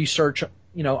things and research,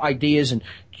 ideas and,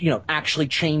 actually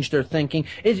change their thinking.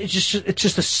 It's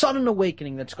just a sudden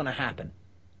awakening that's going to happen.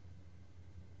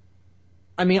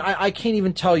 I mean, I can't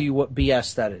even tell you what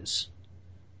BS that is.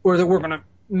 Or that we're going to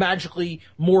magically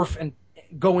morph and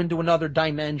go into another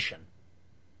dimension.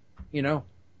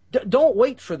 Don't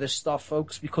wait for this stuff,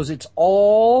 folks, because it's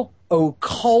all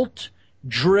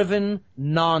occult-driven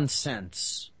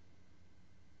nonsense.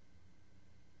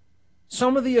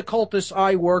 Some of the occultists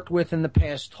I worked with in the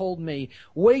past told me,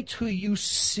 wait till you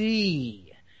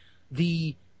see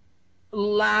the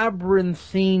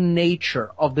labyrinthine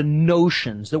nature of the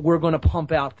notions that we're going to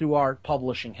pump out through our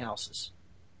publishing houses.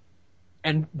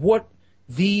 And what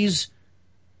these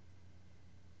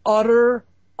utter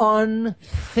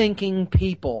unthinking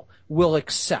people will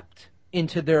accept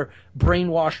into their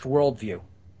brainwashed worldview.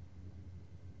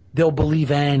 They'll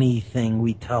believe anything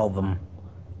we tell them.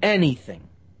 Anything.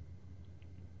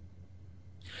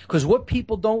 Because what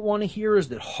people don't want to hear is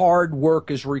that hard work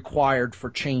is required for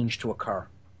change to occur.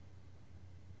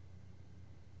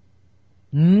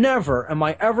 Never am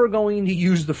I ever going to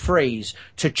use the phrase,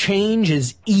 to change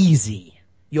is easy.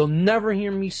 You'll never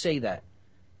hear me say that.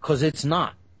 Because it's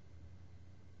not.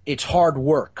 It's hard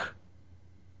work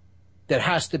that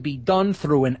has to be done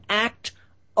through an act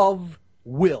of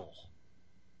will.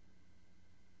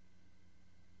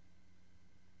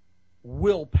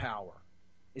 Willpower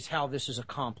is how this is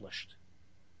accomplished.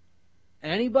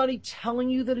 Anybody telling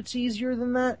you that it's easier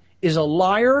than that is a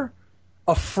liar,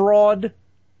 a fraud,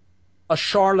 a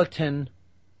charlatan,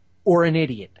 or an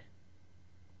idiot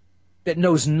that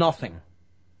knows nothing.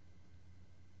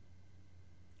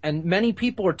 And many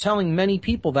people are telling many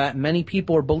people that, and many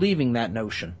people are believing that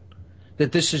notion.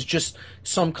 That this is just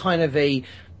some kind of it's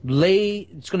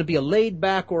going to be a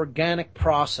laid-back, organic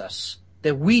process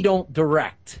that we don't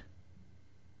direct.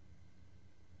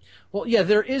 Well, yeah,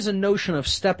 there is a notion of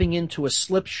stepping into a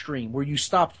slipstream where you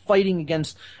stop fighting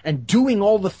against and doing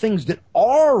all the things that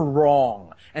are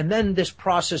wrong. And then this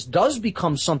process does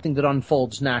become something that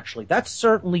unfolds naturally. That's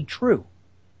certainly true.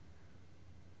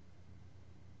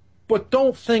 But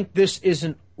don't think this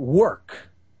isn't work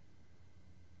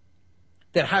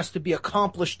that has to be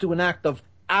accomplished through an act of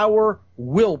our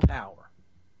willpower.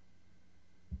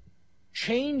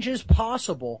 Change is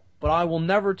possible, but I will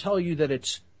never tell you that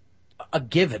it's a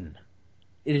given.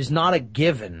 It is not a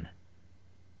given.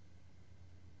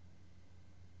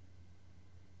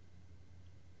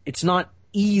 It's not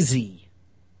easy.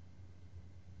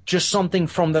 Just something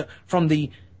from the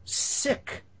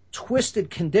sick, twisted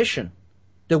condition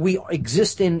that we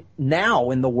exist in now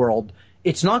in the world.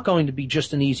 It's not going to be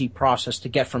just an easy process to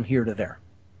get from here to there.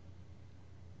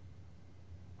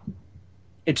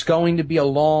 It's going to be a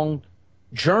long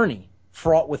journey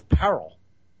fraught with peril,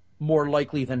 more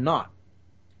likely than not.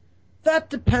 That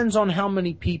depends on how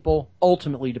many people,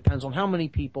 ultimately depends on how many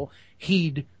people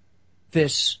heed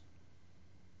this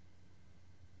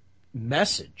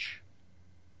message.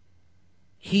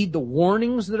 Heed the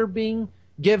warnings that are being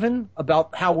given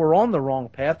about how we're on the wrong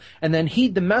path, and then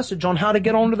heed the message on how to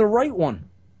get onto the right one.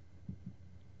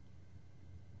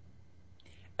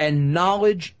 And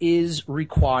knowledge is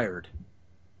required.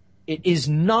 It is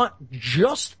not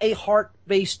just a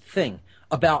heart-based thing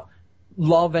about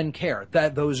love and care.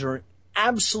 Those are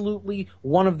absolutely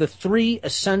one of the three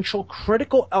essential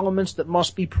critical elements that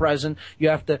must be present. You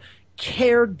have to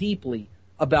care deeply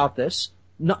about this,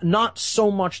 not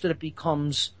so much that it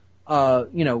becomes, a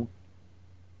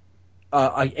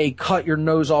cut your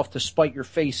nose off to spite your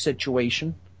face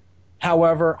situation.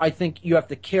 However, I think you have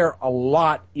to care a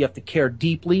lot. You have to care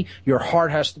deeply. Your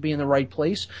heart has to be in the right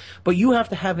place. But you have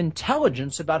to have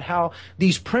intelligence about how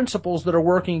these principles that are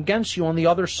working against you on the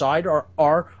other side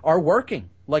are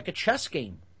working, like a chess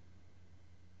game.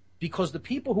 Because the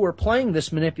people who are playing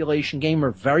this manipulation game are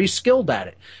very skilled at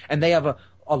it. And they have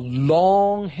a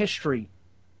long history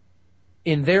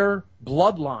in their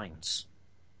bloodlines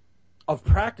of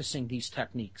practicing these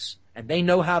techniques. And they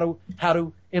know how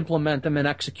to implement them and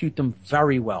execute them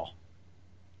very well.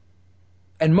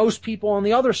 And most people on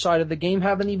the other side of the game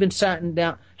haven't even sat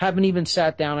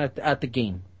down at the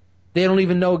game. They don't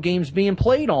even know a game's being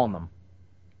played on them.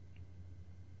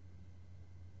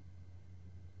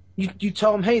 You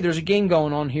tell them, hey, there's a game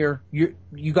going on here. You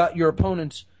got your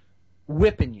opponents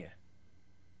whipping you.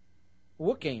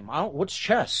 What game? What's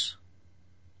chess?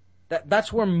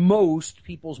 That's where most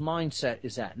people's mindset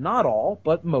is at. Not all,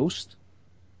 but most.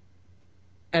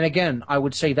 And again, I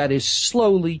would say that is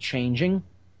slowly changing,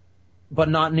 but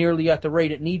not nearly at the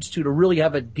rate it needs to really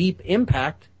have a deep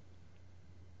impact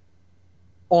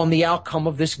on the outcome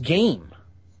of this game.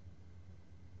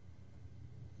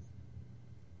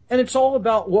 And it's all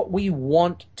about what we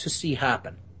want to see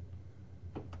happen.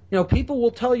 People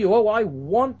will tell you, oh, I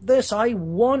want this, I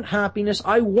want happiness,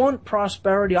 I want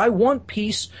prosperity, I want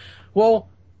peace. Well,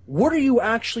 what are you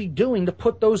actually doing to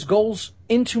put those goals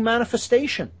into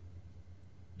manifestation?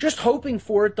 Just hoping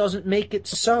for it doesn't make it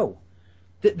so.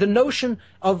 The notion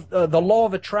of the law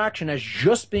of attraction as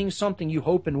just being something you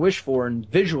hope and wish for and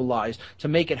visualize to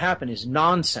make it happen is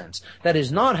nonsense. That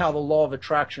is not how the law of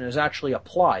attraction is actually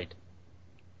applied.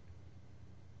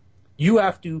 You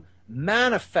have to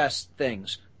manifest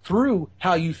things through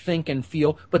how you think and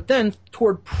feel, but then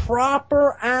toward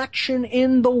proper action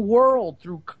in the world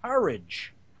through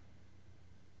courage.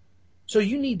 So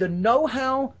you need the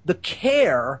know-how, the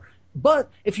care, but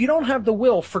if you don't have the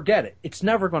will, forget it. It's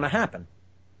never going to happen.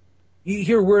 You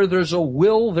hear where there's a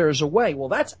will, there's a way. Well,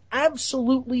 that's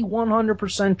absolutely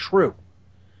 100% true.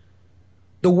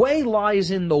 The way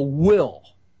lies in the will.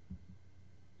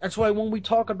 That's why when we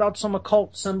talk about some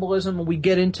occult symbolism and we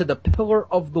get into the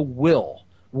pillar of the will,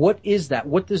 what is that?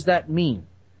 What does that mean?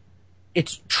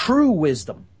 It's true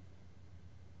wisdom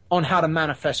on how to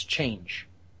manifest change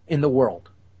in the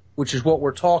world, which is what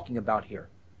we're talking about here.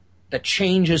 That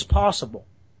change is possible.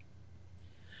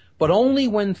 But only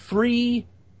when three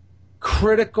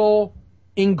critical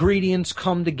ingredients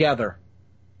come together.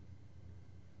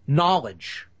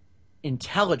 Knowledge,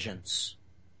 intelligence,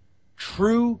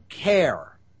 true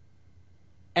care,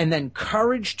 and then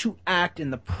courage to act in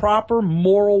the proper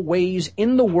moral ways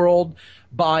in the world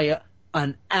by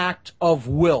an act of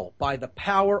will, by the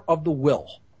power of the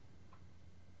will.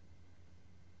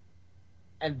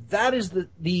 And that is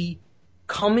the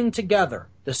coming together,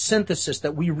 the synthesis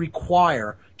that we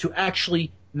require to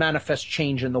actually manifest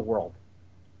change in the world.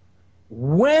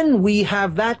 When we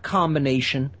have that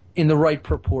combination in the right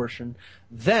proportion,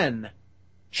 then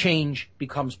change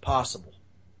becomes possible.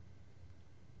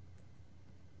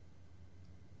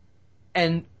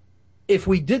 And if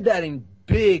we did that in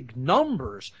big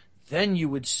numbers, then you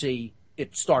would see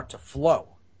it start to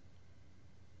flow.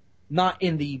 Not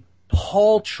in the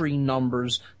paltry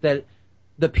numbers that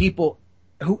the people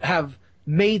who have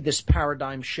made this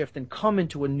paradigm shift and come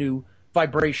into a new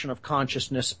vibration of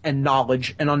consciousness and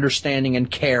knowledge and understanding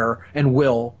and care and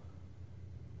will,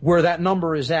 where that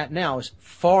number is at now is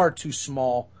far too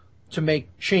small to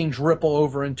make change ripple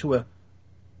over into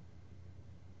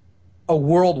a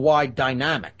worldwide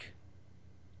dynamic.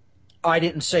 I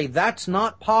didn't say that's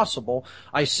not possible.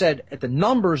 I said at the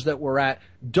numbers that we're at,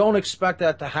 don't expect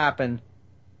that to happen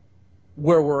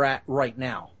where we're at right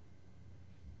now.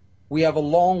 We have a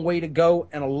long way to go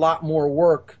and a lot more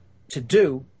work to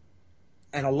do,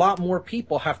 and a lot more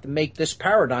people have to make this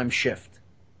paradigm shift.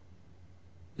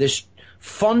 This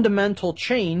fundamental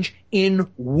change in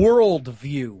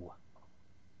worldview.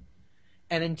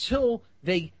 And until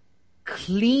they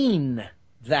clean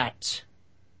that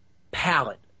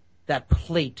palette, that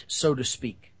plate, so to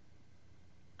speak,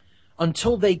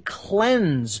 until they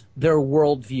cleanse their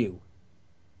worldview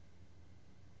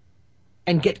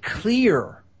and get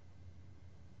clear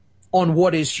on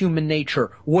what is human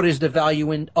nature, what is the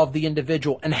value of the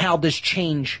individual, and how this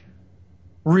change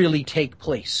really take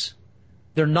place.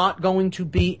 They're not going to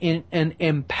be in an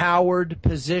empowered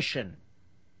position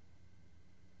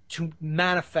to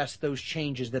manifest those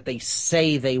changes that they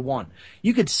say they want.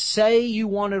 You could say you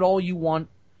want it all you want.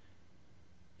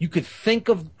 You could think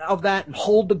of that and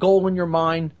hold the goal in your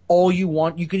mind all you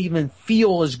want. You could even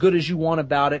feel as good as you want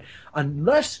about it,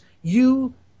 unless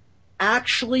you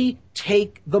actually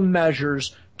take the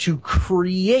measures to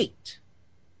create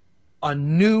a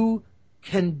new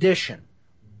condition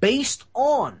based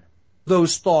on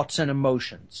those thoughts and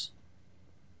emotions.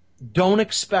 Don't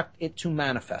expect it to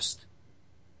manifest.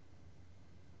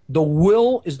 The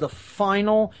will is the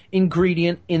final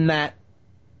ingredient in that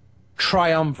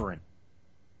triumvirate.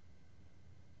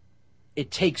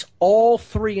 It takes all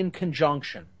three in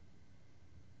conjunction.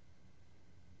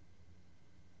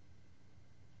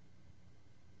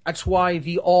 That's why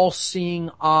the all-seeing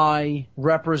eye,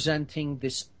 representing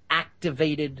this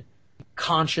activated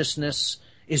consciousness,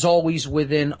 is always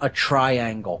within a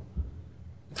triangle.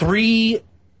 Three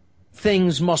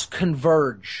things must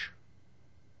converge.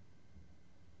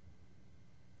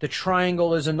 The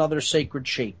triangle is another sacred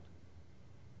shape.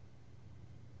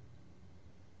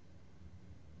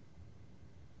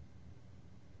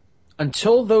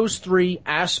 Until those three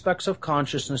aspects of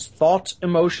consciousness, thoughts,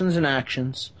 emotions, and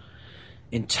actions,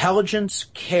 intelligence,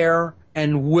 care,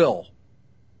 and will,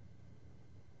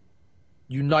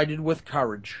 united with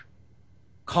courage,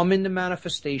 come into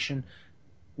manifestation,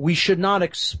 we should not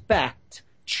expect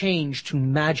change to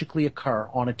magically occur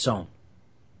on its own.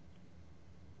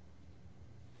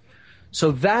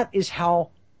 So that is how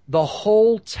the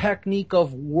whole technique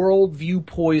of worldview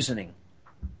poisoning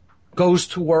goes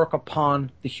to work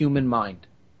upon the human mind.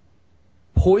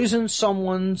 Poison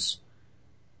someone's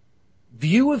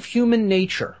view of human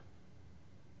nature,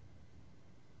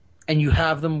 and you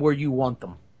have them where you want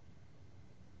them,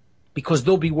 because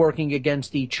they'll be working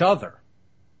against each other.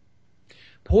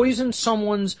 Poison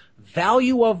someone's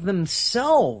value of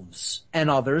themselves and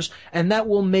others, and that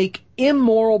will make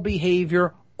immoral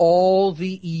behavior all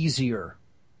the easier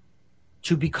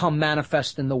to become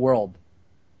manifest in the world.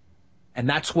 And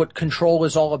that's what control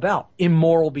is all about,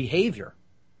 immoral behavior.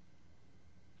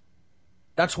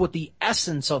 That's what the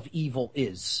essence of evil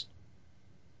is.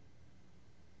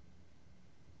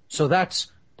 So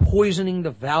that's poisoning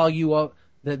the value of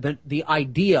the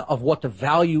idea of what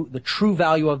the true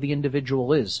value of the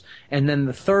individual is. And then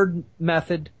the third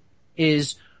method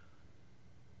is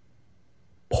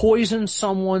poison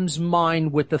someone's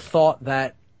mind with the thought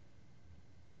that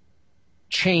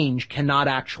change cannot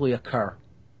actually occur,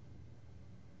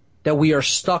 that we are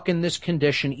stuck in this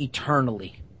condition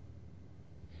eternally.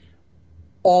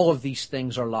 All of these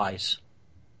things are lies.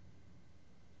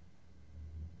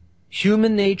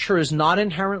 Human nature is not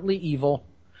inherently evil.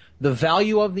 The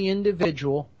value of the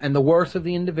individual and the worth of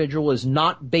the individual is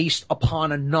not based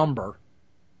upon a number.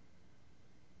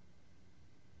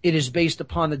 It is based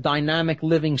upon the dynamic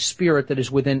living spirit that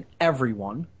is within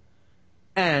everyone,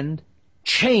 and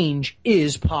change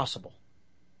is possible.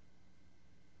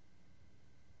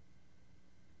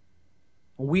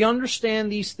 When we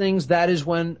understand these things, that is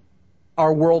when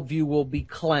our worldview will be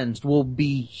cleansed, will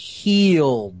be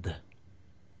healed,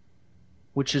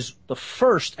 which is the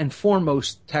first and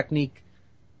foremost technique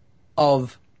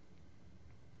of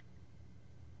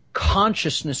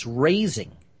consciousness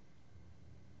raising,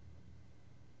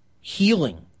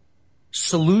 healing,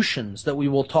 solutions that we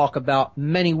will talk about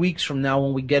many weeks from now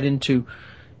when we get into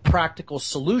practical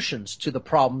solutions to the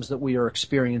problems that we are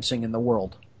experiencing in the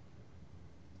world.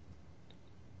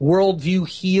 Worldview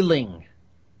healing.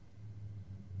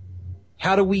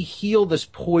 How do we heal this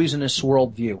poisonous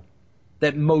worldview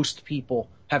that most people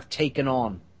have taken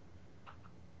on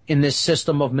in this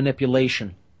system of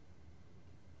manipulation?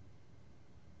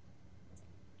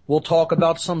 We'll talk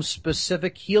about some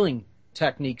specific healing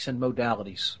techniques and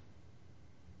modalities.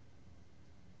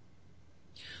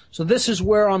 So this is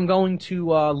where I'm going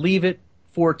to leave it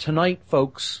for tonight,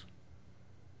 folks.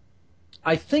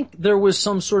 I think there was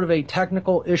some sort of a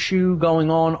technical issue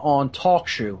going on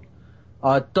TalkShoe.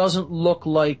 It doesn't look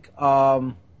like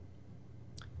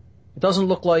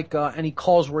any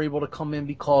calls were able to come in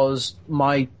because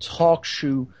my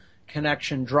TalkShoe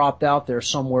connection dropped out there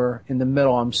somewhere in the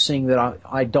middle. I'm seeing that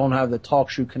I don't have the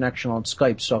TalkShoe connection on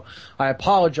Skype, so I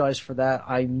apologize for that.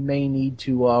 I may need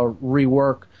to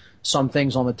rework some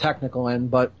things on the technical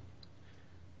end, but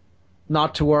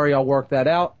not to worry, I'll work that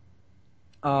out.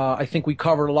 I think we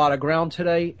covered a lot of ground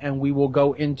today, and we will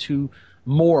go into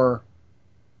more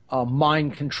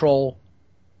mind control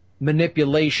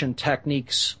manipulation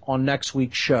techniques on next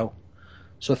week's show.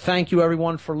 So thank you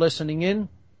everyone for listening in.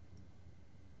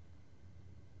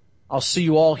 I'll see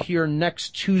you all here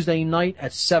next Tuesday night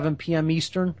at 7 p.m.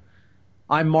 Eastern.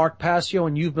 I'm Mark Passio,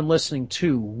 and you've been listening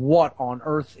to What on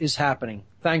Earth is Happening.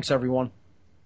 Thanks, everyone.